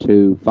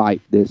to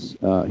fight this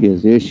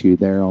his issue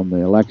there on the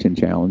election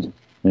challenge,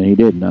 and he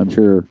didn't, I'm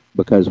sure,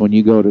 because when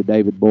you go to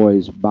David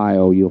Boies'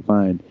 bio, you'll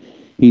find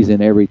he's in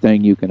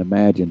everything you can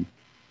imagine.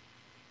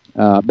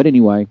 But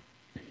anyway,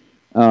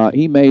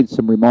 he made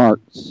some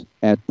remarks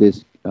at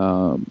this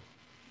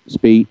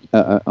speech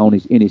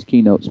in his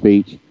keynote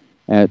speech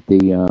at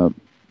the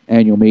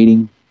annual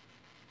meeting,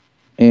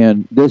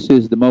 and this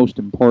is the most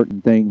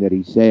important thing that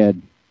he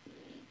said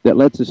that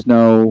lets us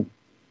know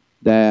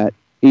that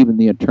even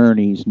the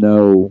attorneys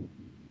know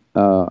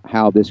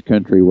how this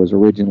country was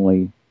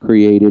originally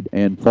created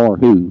and for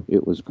who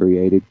it was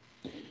created.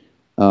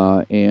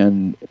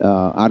 And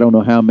I don't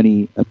know how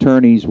many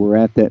attorneys were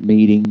at that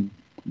meeting,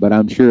 but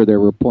I'm sure there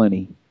were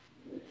plenty.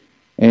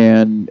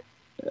 And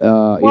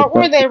what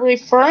were they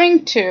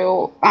referring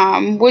to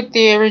with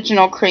the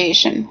original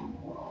creation?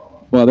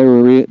 Well,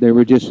 they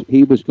were just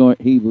he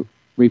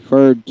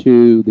referred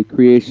to the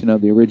creation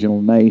of the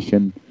original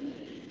nation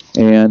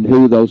and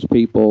who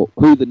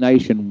the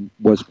nation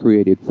was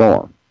created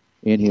for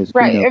in his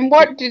right. keynote. And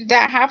what did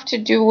that have to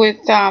do with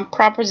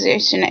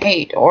Proposition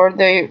 8 or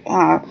the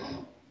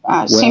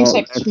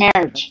same-sex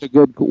marriage? That's a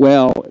good.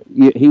 Well,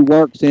 he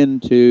works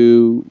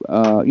into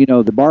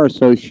the Bar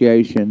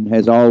Association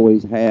has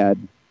always had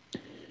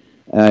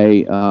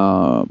a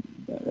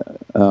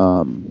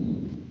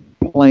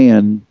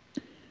plan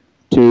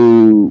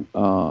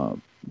to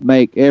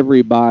make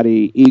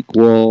everybody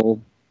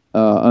equal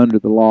under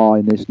the law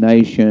in this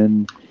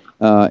nation,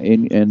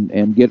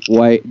 and get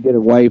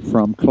away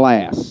from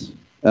class.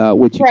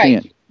 which you Right,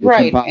 can't. It's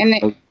right. And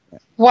impossible.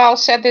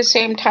 whilst at the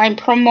same time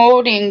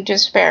promoting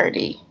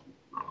disparity.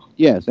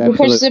 Yes,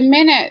 Because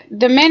absolutely.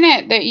 the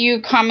minute that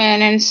you come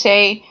in and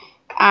say,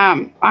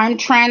 I'm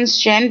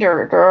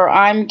transgendered or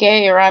I'm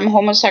gay or I'm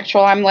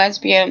homosexual, I'm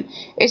lesbian,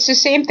 it's the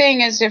same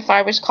thing as if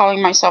I was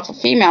calling myself a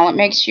female. It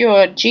makes you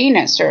a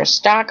genus or a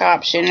stock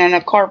option in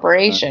a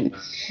corporation.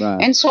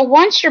 Right. And so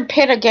once you're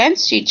pit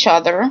against each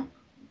other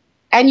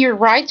and your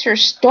rights are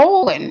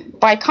stolen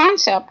by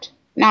concept,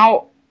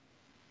 now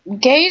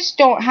gays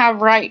don't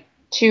have right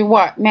to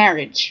what?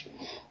 Marriage.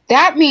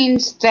 That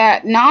means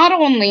that not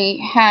only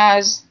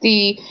has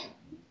the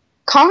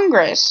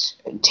Congress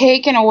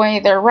taken away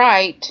their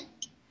right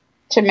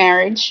to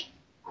marriage,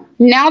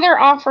 now they're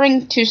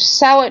offering to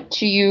sell it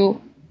to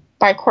you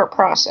by court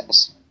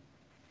process.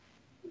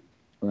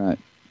 Right.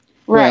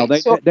 Well,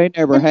 Right. So they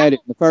never had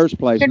it in the first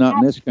place, you're not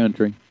in not, this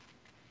country.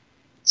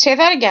 say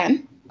that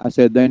again. I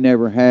said they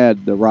never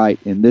had the right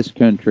in this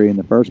country in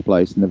the first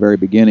place in the very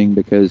beginning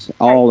because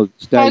Right. all of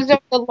the Because states. of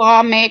the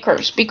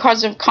lawmakers,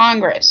 because of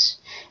Congress.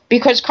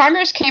 Because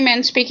Congress came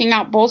in speaking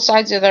out both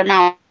sides of their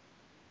mouth.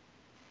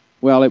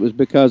 Well, it was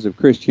because of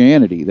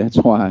Christianity. That's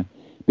why,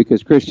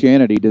 because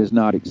Christianity does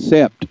not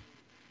accept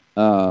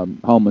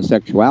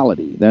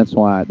homosexuality. That's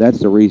why. That's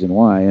the reason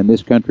why. And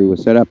this country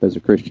was set up as a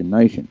Christian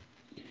nation,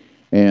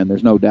 and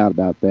there's no doubt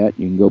about that.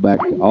 You can go back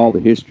to all the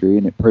history,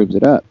 and it proves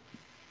it up.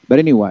 But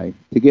anyway,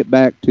 to get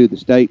back to the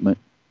statement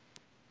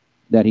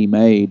that he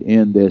made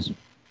in this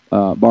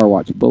Bar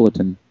Watch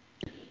Bulletin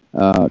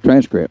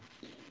transcript,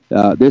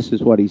 this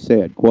is what he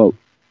said: "Quote: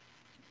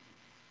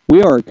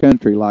 We are a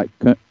country like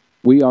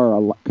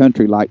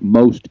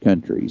most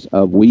countries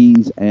of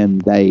we's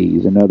and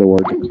they's. In other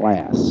words, a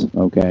class.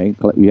 Okay,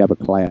 you have a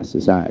class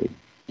society.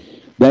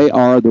 They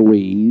are the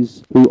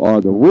we's who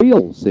are the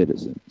real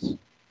citizens,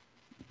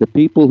 the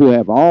people who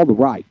have all the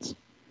rights,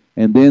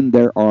 and then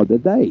there are the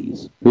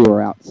they's who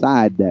are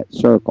outside that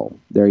circle.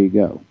 There you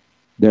go.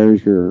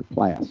 There's your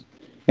class.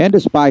 And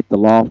despite the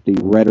lofty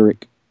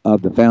rhetoric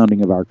of the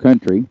founding of our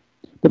country,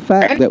 the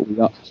fact that we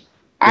are."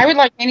 I would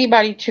like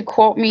anybody to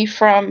quote me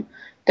from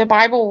the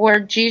Bible where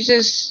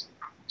Jesus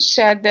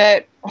said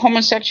that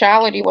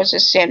homosexuality was a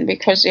sin,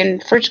 because in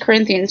 1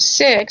 Corinthians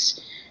 6,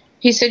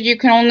 he said you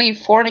can only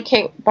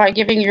fornicate by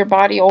giving your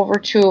body over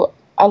to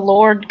a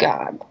Lord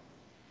God,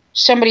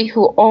 somebody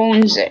who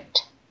owns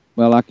it.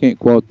 Well, I can't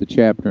quote the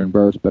chapter and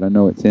verse, but I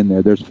know it's in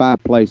there. There's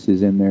 5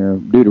 places in there.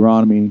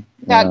 Deuteronomy.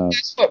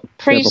 That's what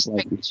priests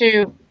like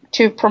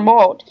to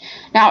promote.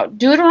 Now,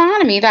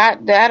 Deuteronomy,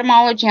 that the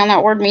etymology on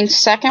that word means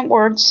second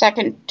word,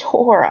 second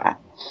Torah.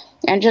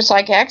 And just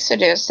like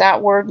Exodus,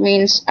 that word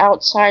means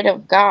outside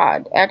of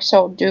God,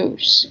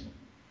 exodus.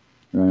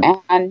 Right.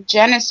 And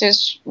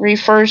Genesis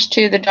refers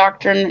to the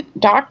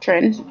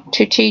doctrine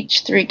to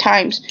teach 3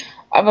 times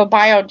of a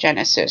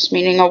biogenesis,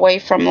 meaning away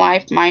from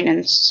life, mind,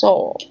 and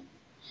soul.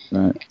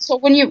 Right. So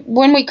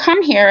when we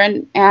come here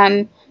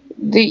and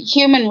the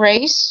human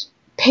race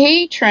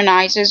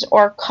patronizes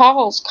or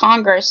calls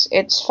Congress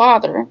its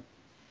father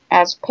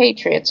as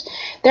patriots,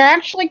 they're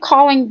actually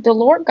calling the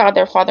Lord God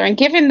their father and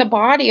giving the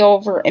body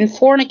over and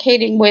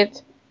fornicating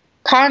with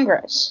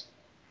Congress.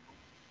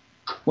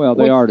 Well,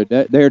 they are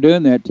today. They're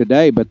doing that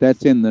today, but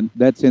that's in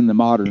the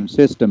modern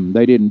system.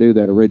 They didn't do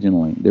that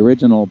originally. The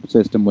original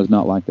system was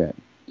not like that.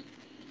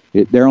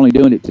 They're only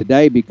doing it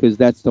today because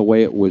that's the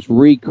way it was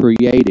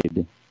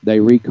recreated. They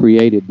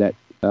recreated that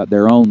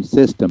their own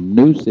system,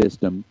 new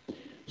system,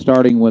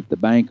 starting with the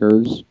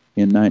bankers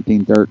in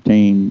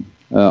 1913.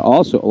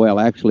 Also, well,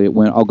 actually, it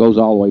goes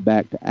all the way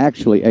back to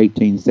actually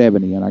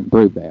 1870, and I can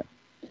prove that.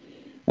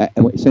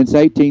 Since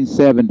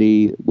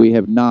 1870, we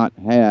have not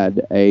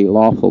had a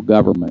lawful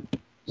government.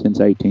 Since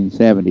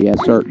 1870, a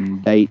certain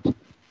date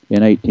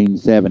in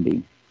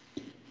 1870.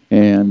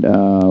 And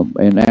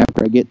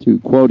after I get through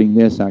quoting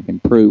this, I can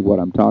prove what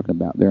I'm talking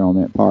about there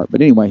on that part.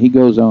 But anyway, he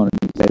goes on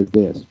and he says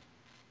this.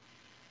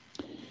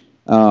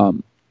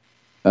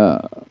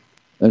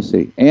 Let's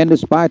see. And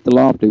despite the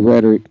lofty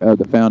rhetoric of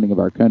the founding of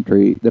our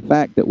country, the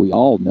fact that we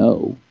all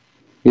know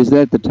is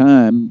that at the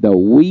time, the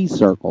we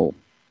circle,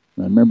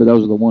 and remember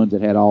those are the ones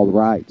that had all the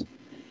rights,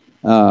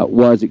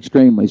 was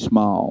extremely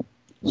small,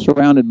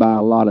 surrounded by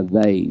a lot of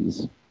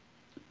theys.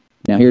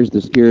 Now here's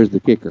the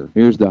kicker.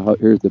 Here's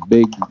the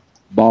big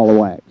ball of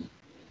wax.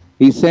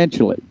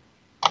 Essentially,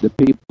 the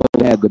people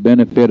who had the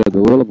benefit of the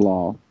rule of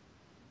law,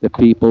 the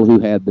people who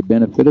had the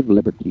benefit of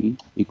liberty,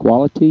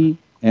 equality,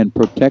 and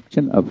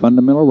protection of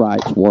fundamental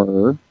rights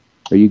were,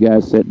 are you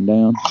guys sitting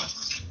down?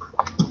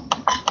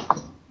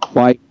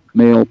 White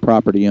male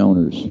property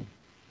owners.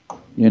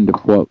 End of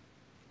quote.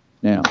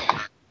 Now,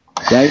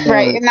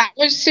 right, and that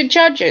was the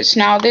judges.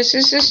 Now, this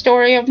is the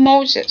story of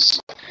Moses.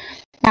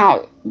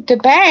 Now, the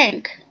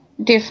bank,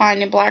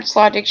 defined in Black's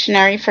Law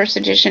Dictionary, first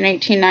edition,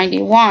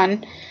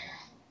 1891,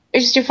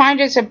 is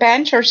defined as a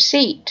bench or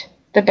seat.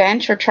 The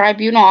bench or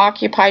tribunal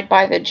occupied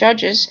by the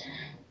judges,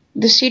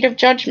 the seat of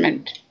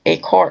judgment, a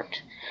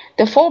court.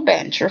 The full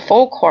bench or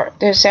full court,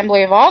 the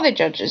assembly of all the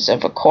judges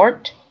of a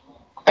court.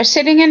 A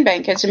sitting-in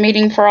bank is a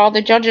meeting for all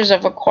the judges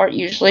of a court,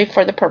 usually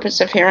for the purpose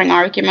of hearing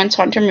arguments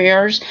on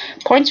demurrers,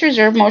 points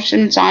reserved,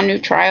 motions on new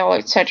trial,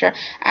 etc.,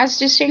 as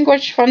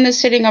distinguished from the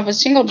sitting of a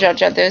single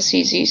judge at the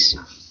assizes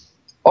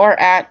or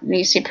at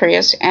nisi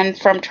prius, and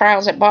from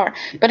trials at bar.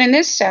 But in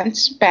this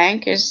sense,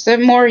 bank is the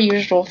more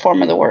usual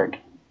form of the word.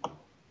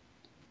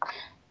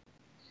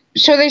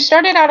 So they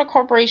started out a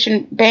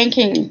corporation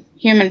banking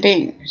human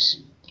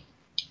beings.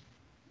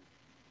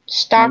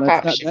 Stock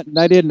options.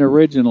 They didn't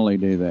originally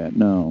do that,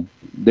 no.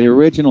 The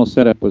original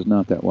setup was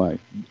not that way.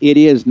 It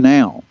is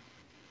now.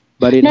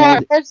 But it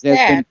has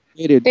been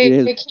created,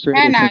 it has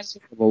created since the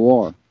Civil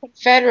War.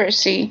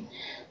 Confederacy,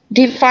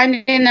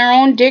 defined in their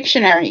own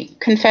dictionary.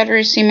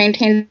 Confederacy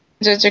maintains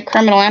as a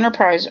criminal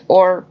enterprise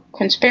or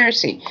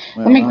conspiracy.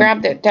 Well, let me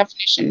grab that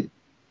definition.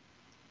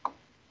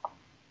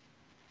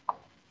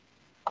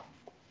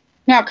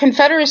 Now,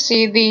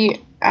 Confederacy,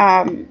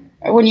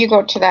 when you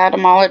go to the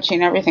etymology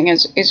and everything,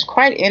 is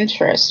quite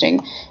interesting.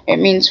 It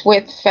means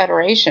with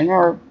federation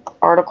or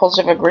articles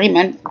of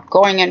agreement,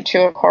 going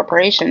into a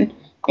corporation,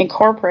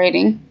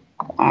 incorporating.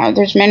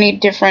 There's many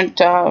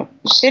different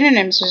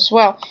synonyms as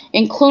well,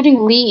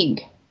 including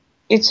league.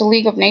 It's a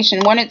league of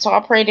nations when it's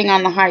operating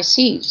on the high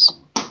seas.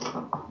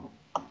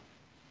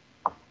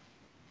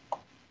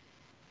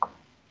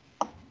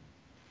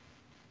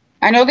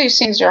 I know these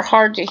things are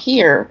hard to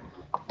hear,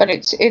 but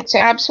it's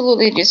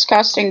absolutely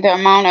disgusting the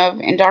amount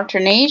of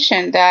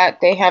indoctrination that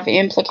they have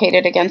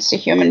implicated against a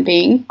human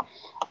being.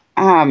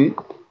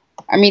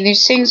 I mean,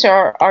 these things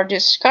are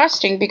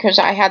disgusting because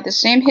I had the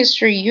same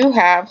history you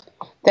have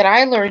that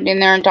I learned in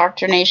their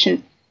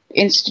indoctrination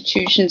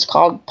institutions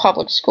called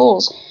public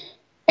schools.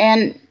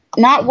 And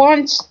not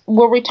once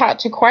were we taught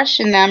to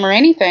question them or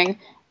anything,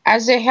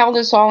 as they held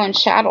us all in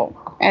shadow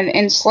and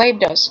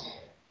enslaved us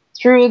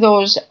through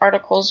those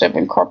articles of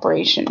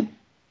incorporation.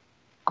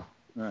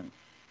 Right.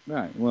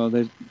 Right. Well,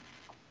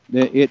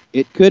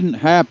 it couldn't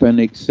happen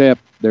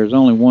except there's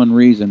only one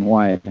reason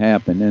why it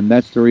happened, and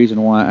that's the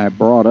reason why I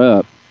brought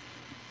up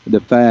the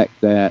fact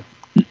that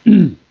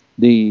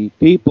the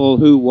people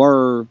who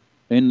were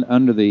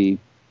under the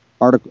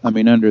article,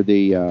 under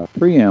the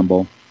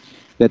preamble,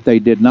 that they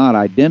did not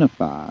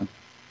identify.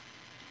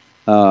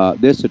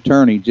 This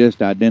attorney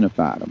just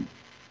identified them.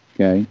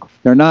 Okay,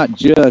 they're not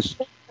just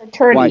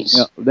attorneys.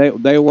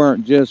 They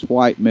weren't just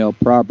white male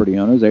property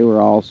owners. They were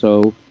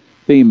also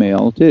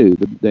female too.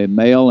 The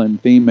male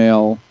and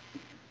female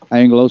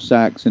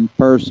Anglo-Saxon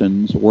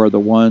persons were the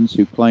ones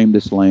who claimed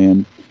this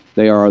land.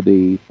 They are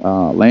the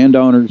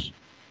landowners.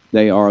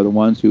 They are the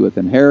ones who with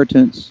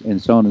inheritance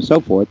and so on and so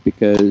forth,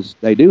 because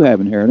they do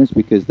have inheritance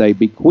because they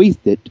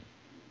bequeathed it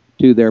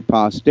to their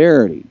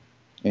posterity.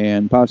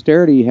 And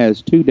posterity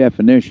has two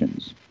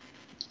definitions.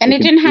 And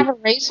it didn't have a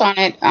race on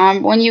it.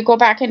 When you go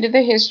back into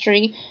the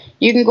history,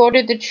 you can go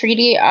to the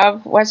Treaty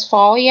of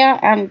Westphalia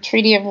and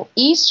Treaty of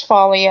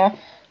Eastphalia,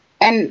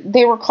 and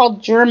they were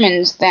called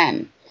Germans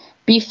then.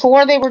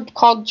 Before they were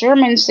called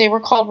Germans, they were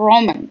called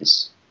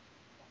Romans.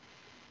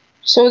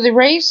 So the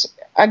race,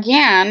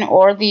 again,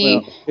 or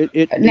the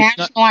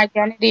national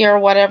identity or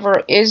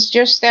whatever, is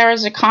just there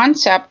as a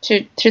concept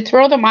to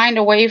throw the mind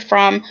away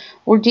from,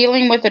 we're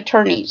dealing with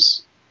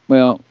attorneys.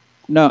 Well,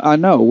 no, I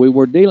know we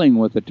were dealing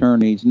with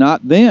attorneys.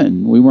 Not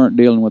then. We weren't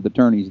dealing with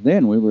attorneys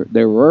then.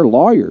 There were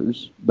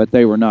lawyers, but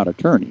they were not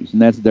attorneys.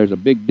 And there's a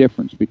big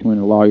difference between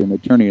a lawyer and an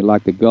attorney,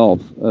 like the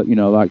Gulf.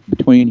 Like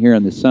between here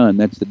and the sun.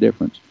 That's the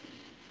difference.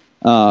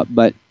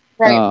 But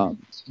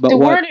the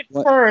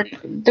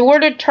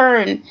word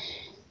attorn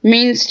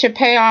means to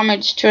pay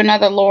homage to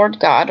another lord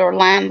god or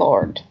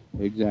landlord.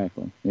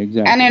 Exactly.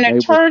 And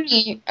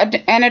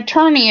an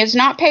attorney is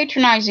not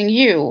patronizing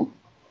you.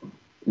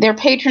 They're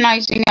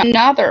patronizing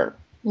another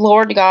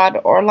lord god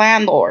or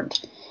landlord.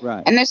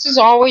 Right. And this has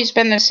always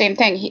been the same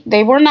thing.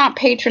 They were not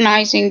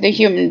patronizing the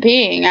human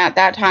being at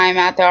that time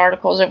at the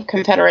Articles of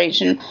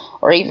Confederation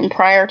or even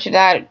prior to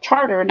that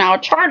charter. Now, a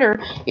charter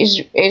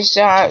is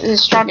the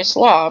strongest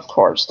law, of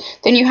course.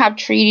 Then you have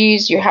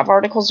treaties, you have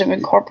Articles of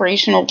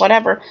Incorporation or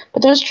whatever.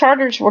 But those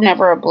charters were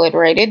never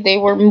obliterated. They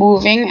were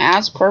moving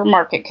as per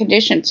market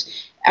conditions.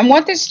 And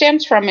what this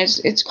stems from is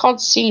it's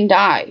called sine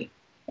die.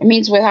 It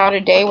means without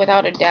a day,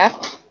 without a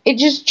death. It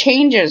just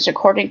changes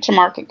according to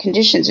market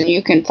conditions, and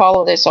you can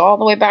follow this all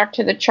the way back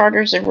to the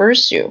Charters of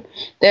Virtue,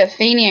 the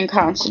Athenian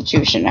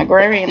Constitution,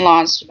 agrarian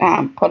laws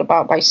put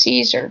about by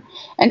Caesar.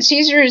 And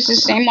Caesar is the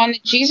same one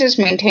that Jesus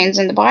maintains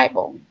in the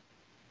Bible.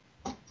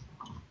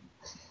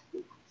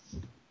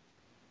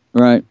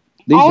 Right.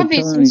 All of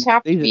these things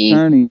have to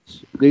be...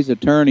 These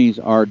attorneys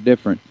are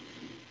different.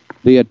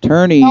 The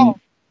attorney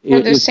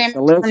is a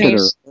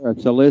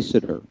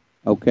solicitor.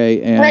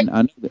 Okay, and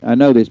right. I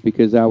know this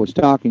because I was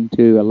talking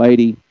to a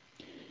lady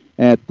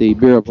at the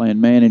Bureau of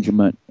Land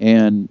Management,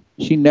 and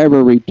she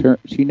never referred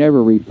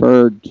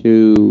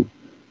to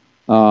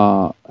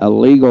a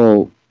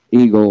legal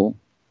eagle,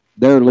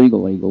 their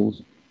legal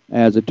eagles,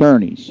 as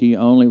attorneys. She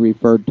only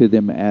referred to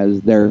them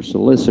as their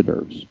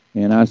solicitors.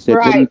 And I said,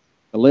 right.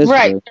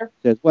 Solicitor.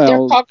 Says,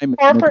 well, they're called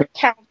corporate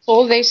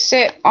counsel. They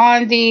sit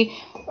on the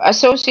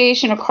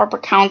Association of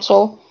Corporate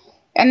Counsel.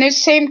 And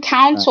this same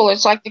council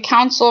is like the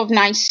Council of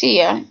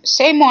Nicaea.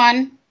 Same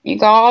one. You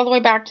go all the way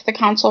back to the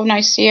Council of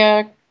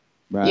Nicaea.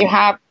 Right. You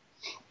have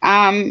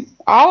all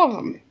of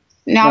them.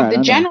 Now, Right,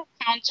 the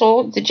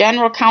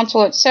General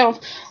Council itself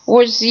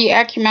was the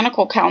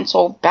Ecumenical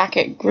Council back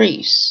at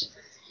Greece.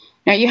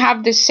 Now, you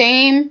have the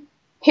same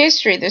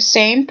history, the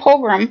same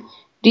program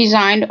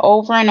designed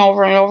over and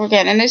over and over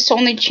again, and this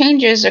only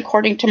changes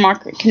according to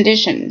market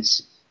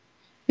conditions.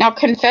 Now,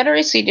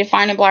 Confederacy,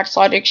 defined in Black's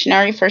Law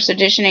Dictionary, first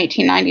edition,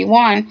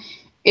 1891,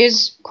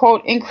 is,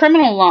 quote, in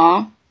criminal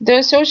law, the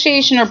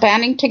association or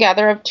banding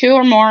together of two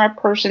or more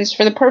persons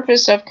for the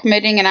purpose of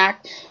committing an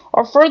act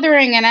or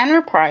furthering an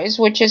enterprise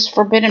which is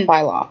forbidden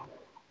by law,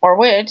 or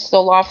which,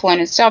 though lawful in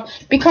itself,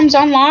 becomes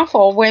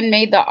unlawful when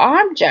made the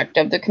object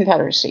of the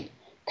confederacy.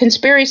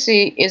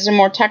 Conspiracy is a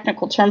more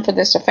technical term for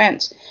this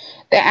offense.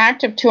 The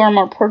act of two or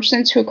more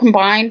persons who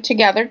combine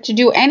together to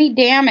do any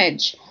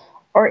damage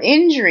or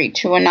injury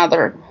to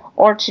another,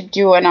 or to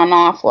do an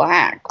unlawful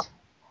act.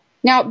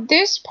 Now,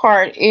 this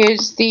part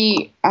is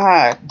the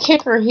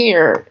kicker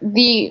here.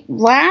 The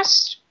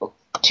last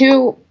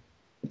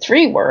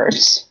 3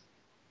 words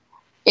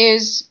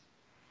is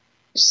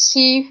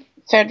see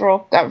federal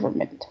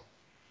government,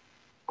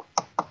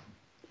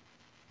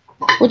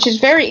 which is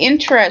very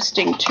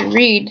interesting to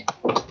read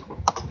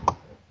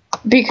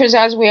because,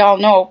 as we all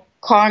know,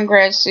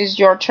 Congress is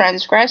your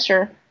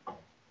transgressor.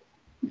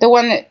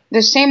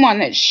 The same one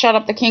that shut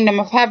up the kingdom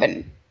of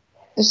heaven,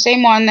 the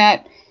same one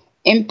that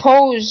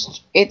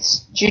imposed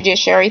its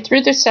judiciary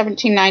through the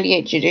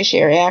 1798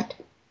 Judiciary Act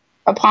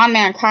upon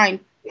mankind,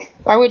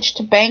 by which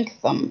to bank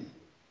them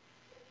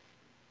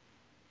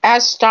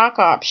as stock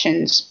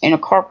options in a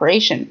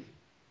corporation.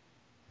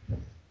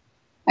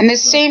 And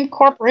this same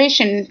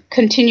corporation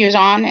continues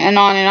on and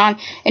on and on.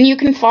 And you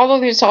can follow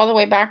this all the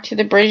way back to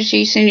the British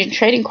East Indian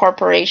Trading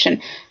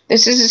Corporation.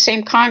 This is the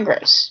same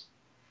Congress.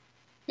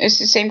 It's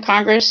the same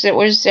Congress that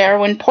was there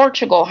when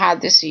Portugal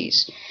had the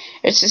seas.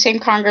 It's the same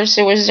Congress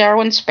that was there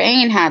when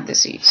Spain had the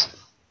seas.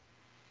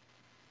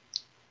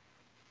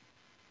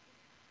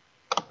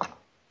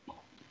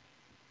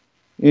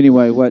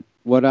 Anyway,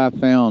 what I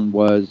found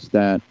was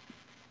that,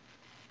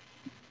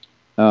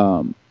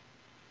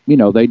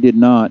 they did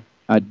not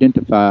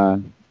identify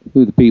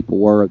who the people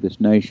were of this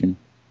nation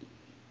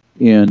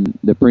in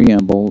the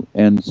preamble,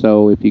 and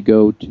so if you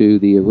go to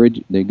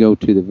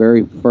the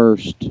very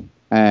first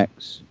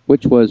acts,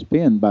 which was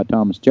penned by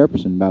Thomas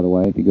Jefferson, by the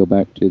way. If you go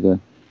back to the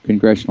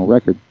congressional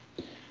record,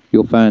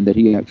 you'll find that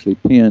he actually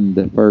penned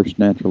the first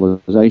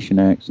naturalization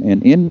acts,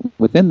 and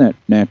within that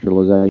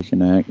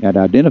naturalization act, it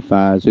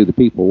identifies who the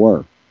people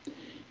were.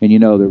 And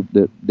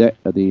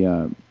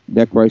the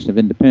Declaration of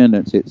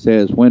Independence, it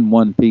says, "When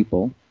one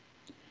people."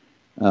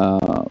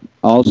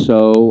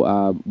 Also,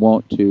 I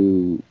want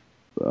to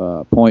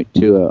point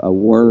to a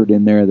word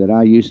in there that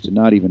I used to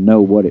not even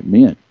know what it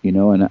meant,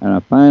 and I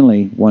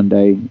finally one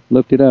day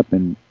looked it up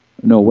in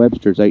Noah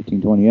Webster's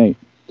 1828,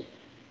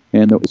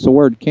 and it's the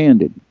word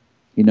candid.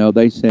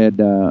 They said,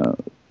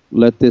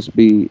 "Let this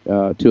be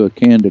to a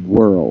candid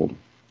world,"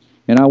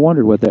 and I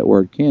wondered what that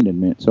word candid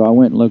meant, so I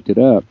went and looked it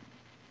up,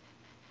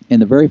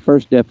 and the very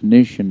first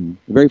definition,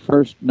 the very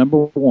first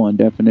number one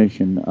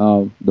definition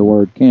of the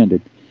word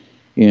candid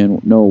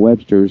in Noah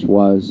Webster's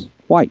was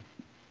white.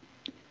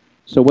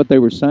 So what they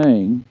were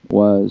saying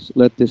was,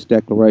 let this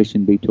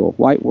declaration be to a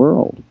white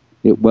world.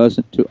 It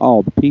wasn't to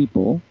all the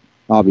people,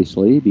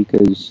 obviously,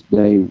 because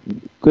they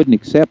couldn't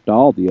accept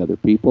all the other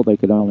people. They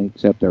could only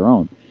accept their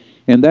own.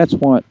 And that's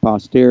what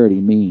posterity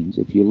means.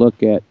 If you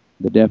look at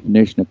the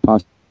definition of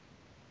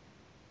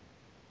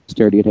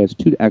posterity, it has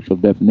two actual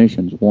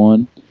definitions.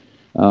 One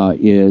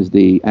is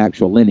the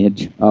actual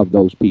lineage of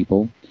those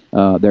people,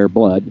 their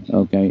blood,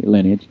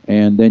 lineage.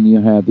 And then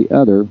you have the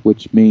other,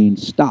 which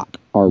means stock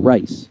or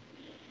race.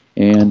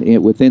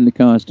 And within the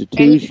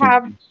Constitution... And you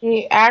have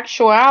the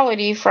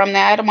actuality from the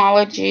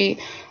etymology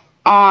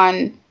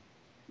on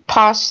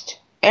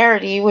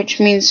posterity, which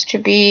means to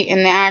be in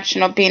the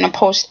action of being a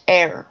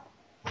post-heir.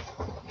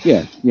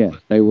 Yes,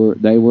 they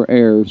were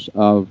heirs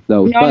of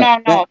those.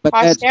 No.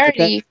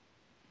 Posterity.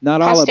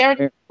 Not all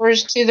posterity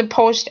refers to the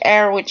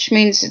post-heir, which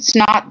means it's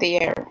not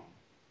the heir.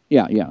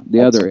 Yeah,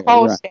 the other heir.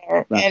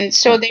 Post-heir. Right. And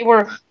so they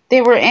were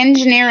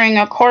engineering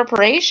a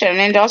corporation,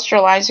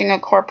 industrializing a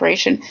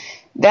corporation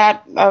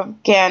that,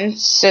 again,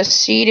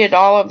 seceded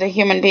all of the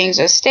human beings'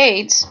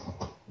 estates,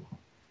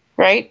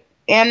 right?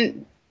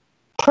 And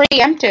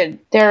preempted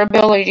their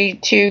ability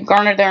to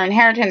garner their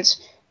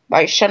inheritance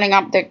by shutting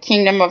up the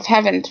kingdom of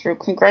heaven through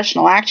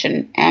congressional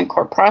action and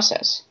court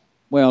process.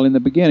 Well, in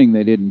the beginning,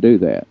 they didn't do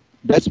that.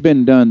 That's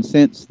been done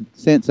since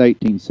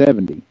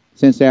 1870,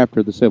 since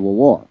after the Civil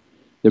War.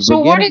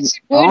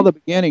 All the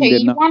beginning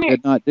did not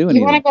do anything.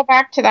 You want to go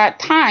back to that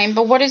time,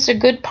 but what is the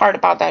good part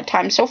about that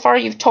time? So far,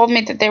 you've told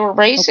me that they were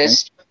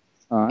racist,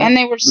 and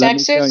they were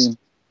sexist,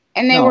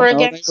 and they were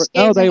against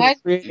gays they were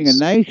creating a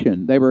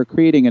nation. They were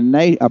creating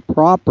a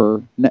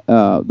proper,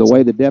 the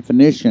way the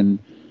definition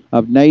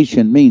of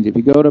nation means. If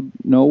you go to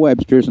Noah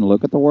Webster's and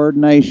look at the word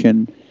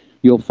nation,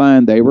 you'll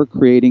find they were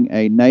creating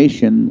a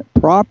nation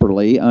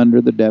properly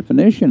under the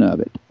definition of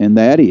it, and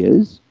that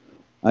is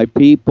a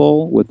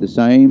people with the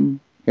same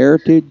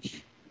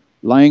heritage,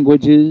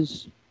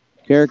 languages,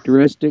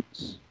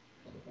 characteristics.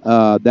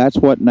 That's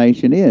what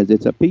nation is.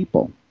 It's a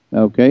people.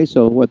 Okay,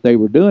 so what they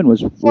were doing was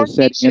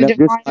setting it up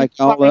just like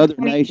all other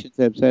nations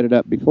have set it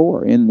up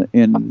before in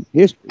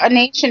history. A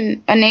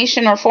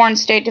nation or foreign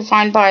state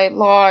defined by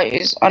law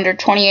is under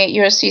 28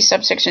 U.S.C.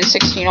 subsection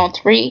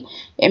 1603.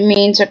 It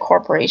means a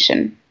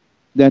corporation.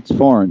 That's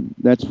foreign.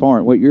 That's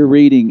foreign. What you're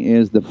reading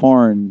is the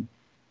foreign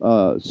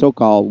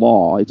so-called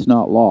law. It's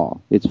not law.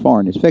 It's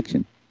foreign. It's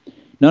fiction.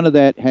 None of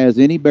that has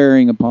any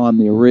bearing upon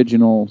the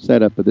original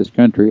setup of this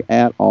country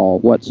at all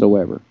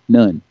whatsoever.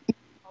 None.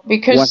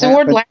 Because the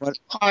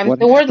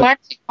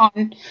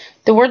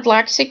word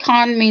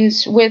lexicon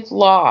means with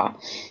law.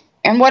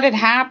 And what had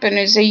happened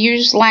is they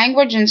used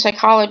language and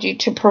psychology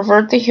to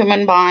pervert the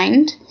human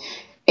mind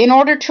in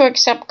order to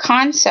accept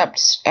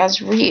concepts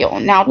as real.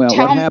 Now,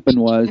 tell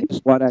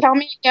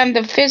me again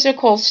the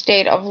physical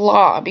state of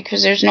law,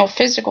 because there's no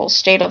physical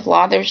state of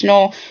law. There's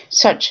no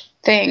such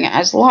thing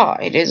as law.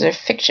 It is a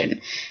fiction.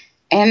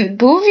 And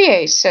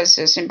Bouvier says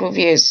this in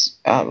Bouvier's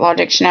Law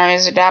Dictionary,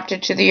 is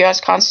adapted to the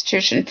U.S.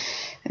 Constitution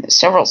in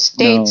several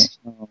states,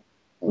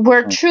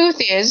 where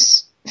truth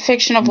is,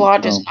 fiction of law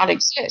does not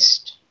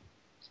exist.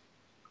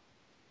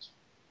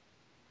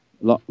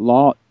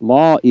 Law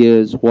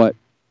is what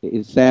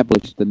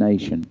established the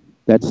nation.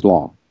 That's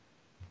law.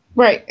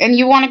 Right. And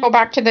you want to go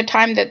back to the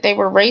time that they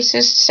were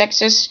racist,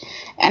 sexist,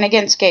 and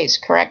against gays,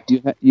 correct?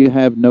 You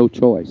have no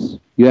choice.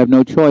 You have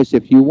no choice.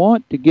 If you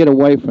want to get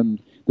away from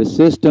the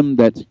system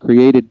that's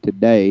created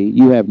today,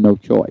 you have no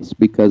choice,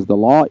 because the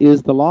law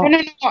is the law.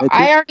 No.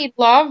 I already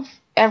love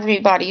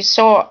everybody,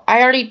 so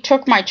I already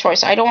took my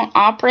choice. I don't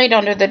operate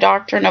under the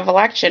doctrine of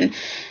election,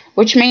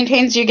 which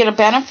maintains you get a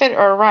benefit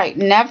or a right.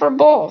 Never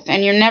both,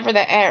 and you're never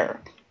the heir.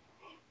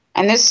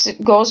 And this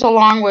goes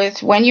along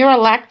with when you're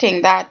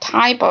electing that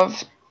type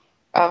of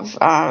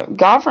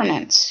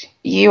governance,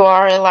 you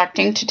are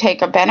electing to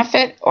take a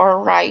benefit or a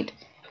right.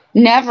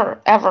 Never,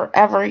 ever,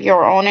 ever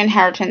your own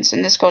inheritance.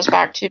 And this goes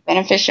back to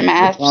beneficium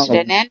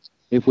abstinens,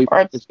 or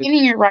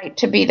abstaining your right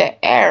to be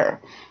the heir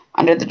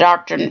under the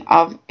doctrine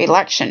of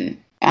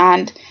election.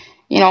 And,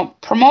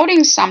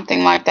 promoting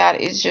something like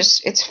that is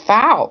just, it's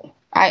foul.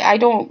 I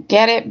don't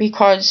get it,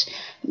 because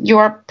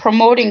you're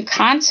promoting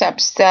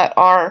concepts that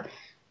are,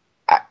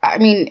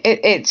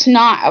 it's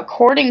not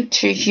according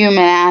to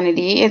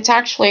humanity. It's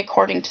actually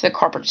according to the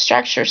corporate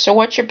structure. So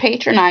what you're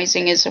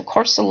patronizing is, of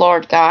course, the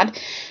Lord God.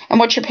 And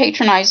what you're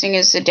patronizing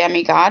is the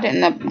demigod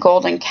and the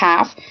golden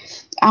calf,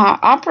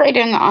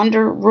 operating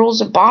under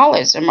rules of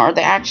Baalism, or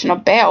the action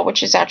of Baal,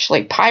 which is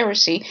actually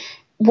piracy,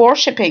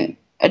 worshiping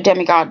a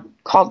demigod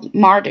called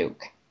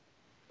Marduk.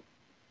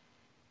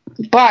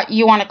 But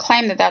you want to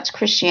claim that that's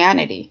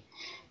Christianity.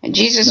 And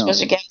Jesus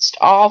was against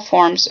all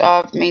forms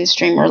of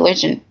mainstream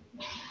religion.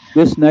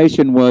 This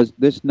nation was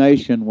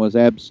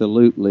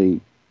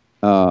absolutely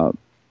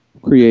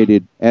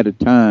created at a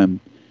time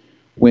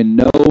when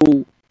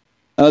no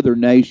other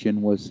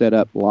nation was set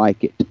up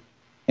like it,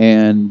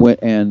 and we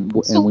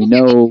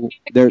know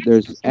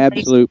there's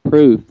absolute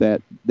proof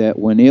that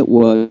when it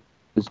was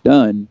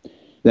done,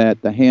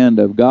 that the hand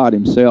of God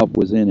Himself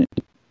was in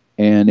it.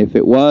 And if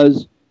it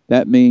was,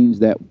 that means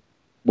that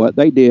what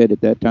they did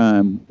at that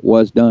time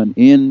was done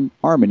in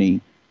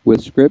harmony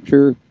with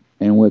Scripture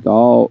and with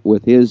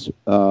His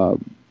as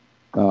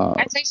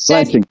I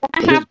said, blessing.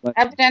 You have to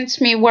evidence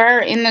me where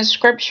in the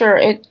Scripture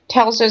it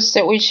tells us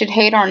that we should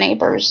hate our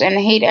neighbors and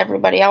hate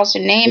everybody else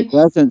and name. It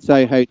doesn't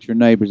say hate your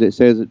neighbors. It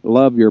says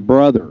love your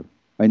brother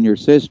and your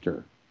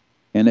sister,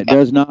 and it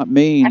does not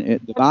mean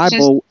the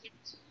Bible.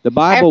 The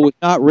Bible was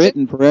not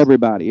written for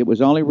everybody. It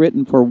was only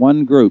written for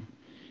one group.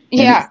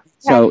 Yeah.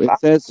 So it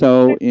says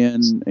so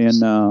in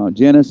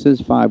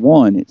Genesis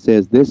 5:1. It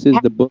says this is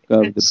the book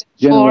of the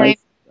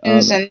generation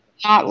and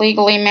not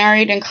legally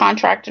married and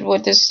contracted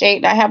with the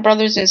state. I have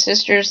brothers and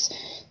sisters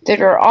that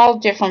are all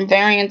different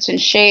variants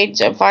and shades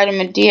of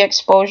vitamin D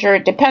exposure.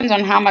 It depends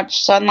on how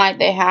much sunlight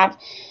they have,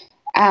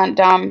 and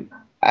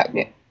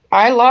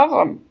I love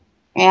them.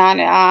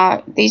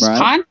 And these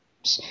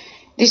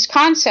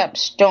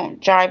concepts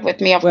don't jive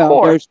with me. Of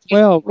course,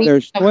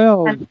 there's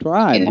 12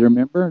 tribes.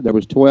 Remember, there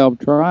was 12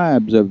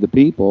 tribes of the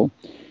people,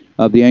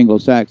 of the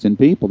Anglo-Saxon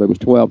people. There was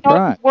 12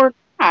 tribes.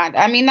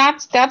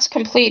 That's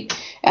complete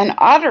and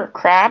utter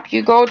crap.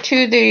 You go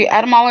to the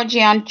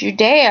etymology on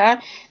Judea,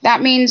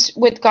 that means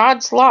with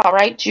God's law,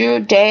 right?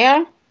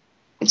 Judea,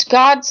 it's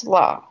God's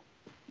law.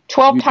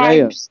 12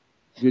 times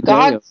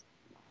God's.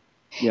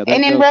 Yeah,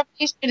 and in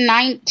Revelation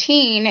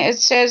 19, it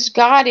says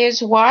God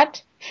is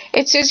what?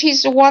 It says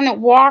He's the one that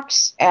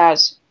walks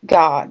as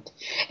God.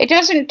 It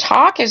doesn't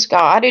talk as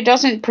God. It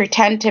doesn't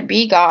pretend to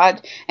be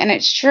God. And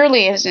it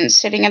surely isn't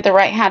sitting at the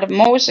right hand of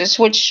Moses,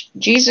 which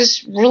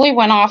Jesus really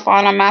went off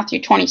on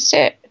Matthew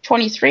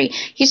 23.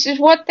 He says,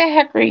 what the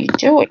heck are you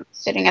doing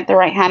sitting at the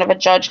right hand of a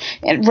judge,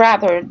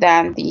 rather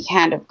than the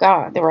hand of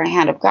God, the right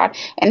hand of God?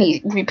 And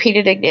he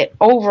repeated it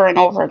over and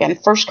over again.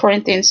 1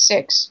 Corinthians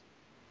 6.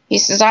 He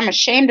says, I'm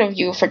ashamed of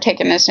you for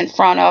taking this in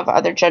front of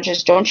other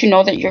judges. Don't you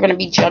know that you're going to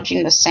be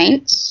judging the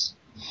saints?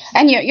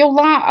 And you'll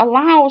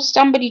allow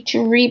somebody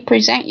to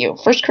represent you.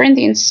 1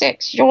 Corinthians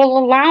 6, you'll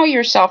allow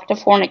yourself to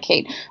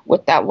fornicate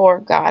with that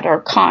Lord God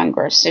or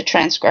Congress, the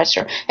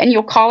transgressor, and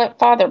you'll call it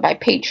Father by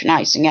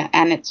patronizing it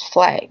and its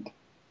flag.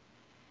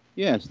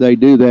 Yes, they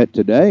do that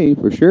today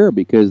for sure,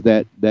 because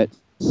that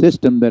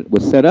system that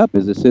was set up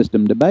is a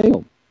system to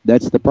bail.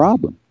 That's the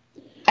problem.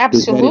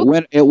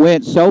 Absolutely. It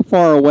went so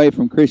far away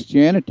from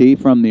Christianity,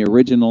 from the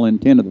original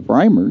intent of the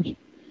framers,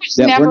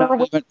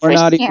 that we're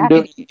not even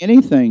doing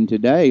anything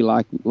today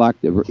like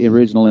the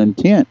original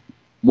intent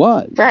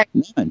was. Right.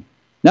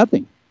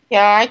 Nothing.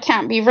 Yeah, I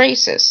can't be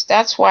racist.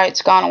 That's why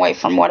it's gone away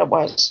from what it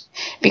was.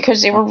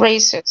 Because they were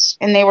racist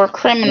and they were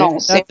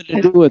criminals. It has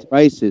nothing to do with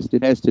racist.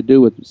 It has to do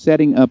with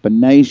setting up a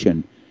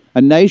nation.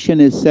 A nation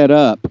is set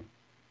up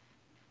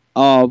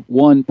of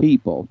one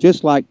people,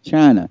 just like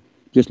China.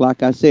 Just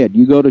like I said,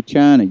 you go to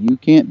China, you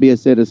can't be a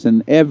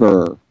citizen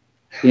ever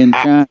in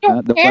China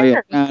the way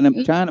a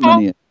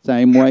Chinaman is.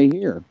 Same way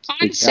here.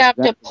 Concept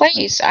of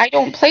place. I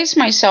don't place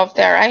myself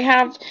there. I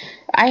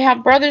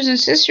have brothers and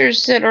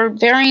sisters that are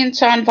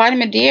variants on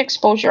vitamin D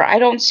exposure. I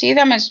don't see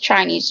them as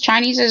Chinese.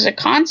 Chinese is a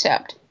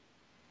concept.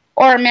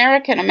 Or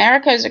American.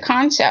 America is a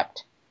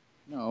concept.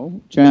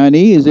 No,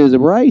 Chinese is a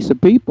race of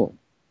people.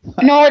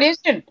 No, it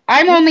isn't.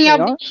 I'm only of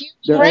the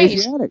human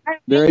race.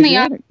 They're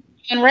Asiatic.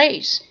 Human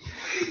race.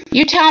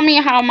 You tell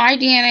me how my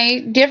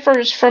DNA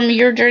differs from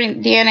your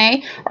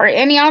DNA or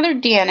any other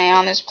DNA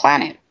on this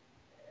planet.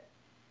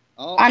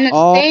 I'm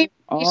the same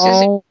race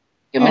as a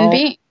human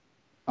being.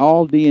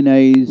 All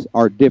DNAs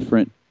are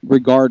different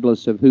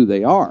regardless of who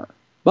they are.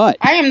 But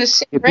I am the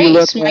same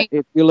race.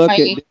 If you look at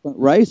different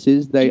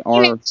races, they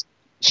are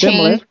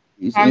similarities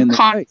in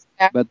the race,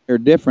 but they're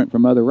different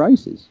from other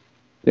races.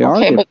 They are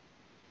different.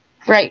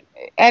 Right.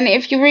 And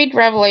if you read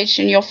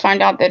Revelation, you'll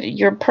find out that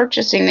you're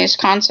purchasing these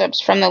concepts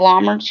from the law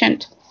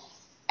merchant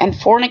and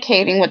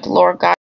fornicating with the Lord God.